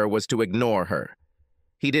do to her was to ignore her.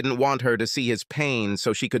 He didn't want her to see his pain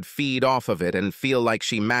so she could feed off of it and feel like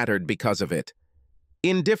she mattered because of it.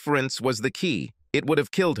 Indifference was the key. It would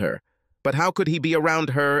have killed her. But how could he be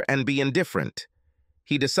around her and be indifferent?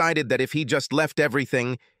 He decided that if he just left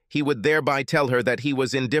everything, he would thereby tell her that he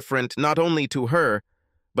was indifferent not only to her,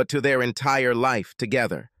 but to their entire life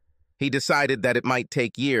together. He decided that it might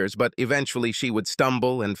take years, but eventually she would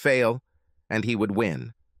stumble and fail, and he would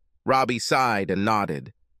win. Robbie sighed and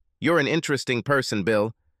nodded. You're an interesting person,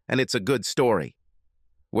 Bill, and it's a good story.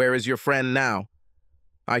 Where is your friend now?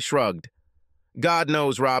 I shrugged. God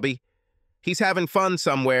knows, Robbie. He's having fun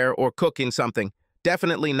somewhere or cooking something.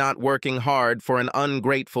 Definitely not working hard for an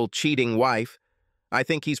ungrateful, cheating wife. I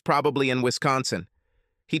think he's probably in Wisconsin.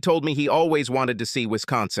 He told me he always wanted to see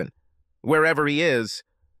Wisconsin. Wherever he is,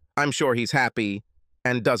 I'm sure he's happy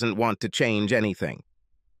and doesn't want to change anything.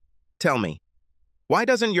 Tell me, why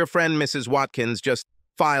doesn't your friend Mrs. Watkins just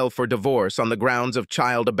file for divorce on the grounds of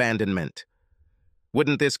child abandonment?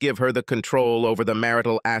 Wouldn't this give her the control over the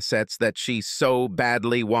marital assets that she so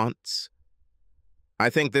badly wants? I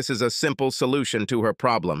think this is a simple solution to her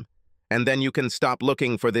problem, and then you can stop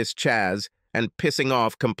looking for this Chaz and pissing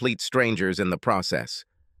off complete strangers in the process.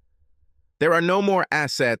 There are no more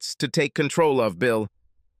assets to take control of, Bill.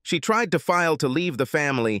 She tried to file to leave the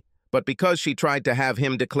family, but because she tried to have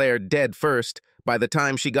him declared dead first, by the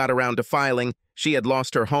time she got around to filing, she had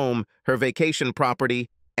lost her home, her vacation property,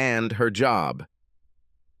 and her job.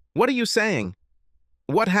 What are you saying?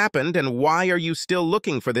 What happened, and why are you still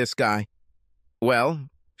looking for this guy? Well,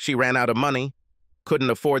 she ran out of money, couldn't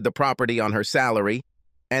afford the property on her salary,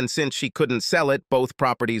 and since she couldn't sell it, both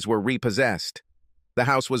properties were repossessed. The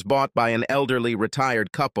house was bought by an elderly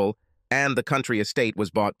retired couple, and the country estate was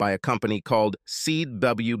bought by a company called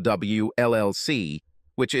CWW LLC,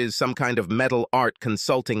 which is some kind of metal art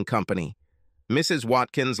consulting company. Mrs.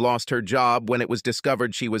 Watkins lost her job when it was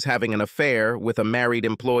discovered she was having an affair with a married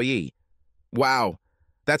employee. Wow,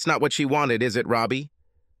 that's not what she wanted, is it, Robbie?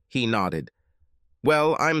 He nodded.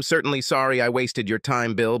 Well, I'm certainly sorry I wasted your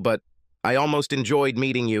time, Bill, but I almost enjoyed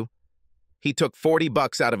meeting you. He took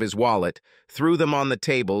 $40 out of his wallet, threw them on the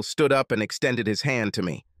table, stood up and extended his hand to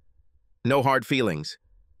me. No hard feelings.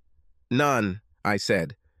 None, I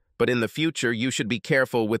said, but in the future you should be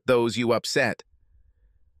careful with those you upset.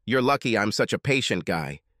 You're lucky I'm such a patient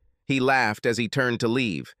guy. He laughed as he turned to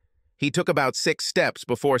leave. He took about 6 steps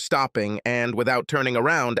before stopping and, without turning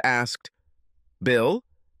around, asked, Bill?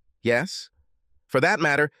 Yes? For that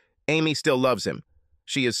matter, Amy still loves him.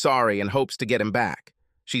 She is sorry and hopes to get him back.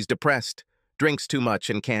 She's depressed, drinks too much,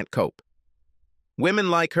 and can't cope.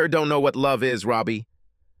 Women like her don't know what love is, Robbie.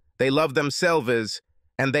 They love themselves,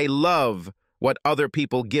 and they love what other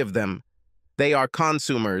people give them. They are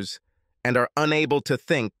consumers and are unable to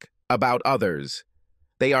think about others.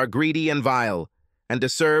 They are greedy and vile, and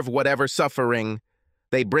deserve whatever suffering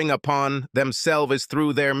they bring upon themselves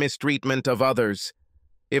through their mistreatment of others.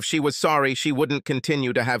 If she was sorry, she wouldn't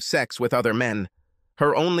continue to have sex with other men.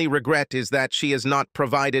 Her only regret is that she is not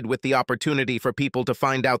provided with the opportunity for people to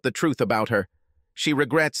find out the truth about her. She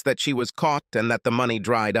regrets that she was caught and that the money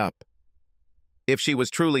dried up. If she was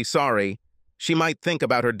truly sorry, she might think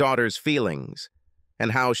about her daughter's feelings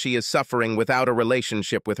and how she is suffering without a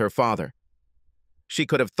relationship with her father. She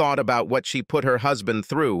could have thought about what she put her husband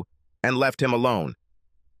through and left him alone.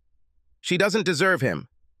 She doesn't deserve him,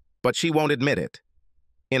 but she won't admit it.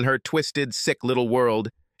 In her twisted, sick little world,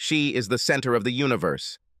 she is the center of the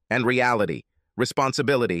universe, and reality,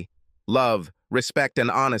 responsibility, love, respect, and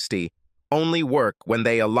honesty only work when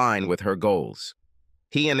they align with her goals.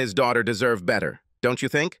 He and his daughter deserve better, don't you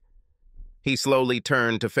think? He slowly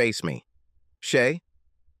turned to face me. Shay?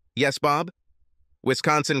 Yes, Bob?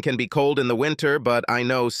 Wisconsin can be cold in the winter, but I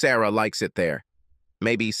know Sarah likes it there.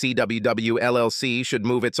 Maybe CWW LLC should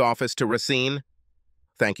move its office to Racine?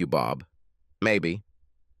 Thank you, Bob. Maybe.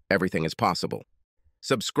 Everything is possible.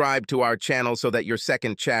 Subscribe to our channel so that your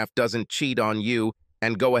second chaff doesn't cheat on you,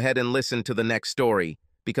 and go ahead and listen to the next story,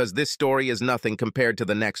 because this story is nothing compared to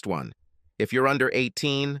the next one. If you're under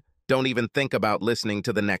 18, don't even think about listening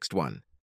to the next one.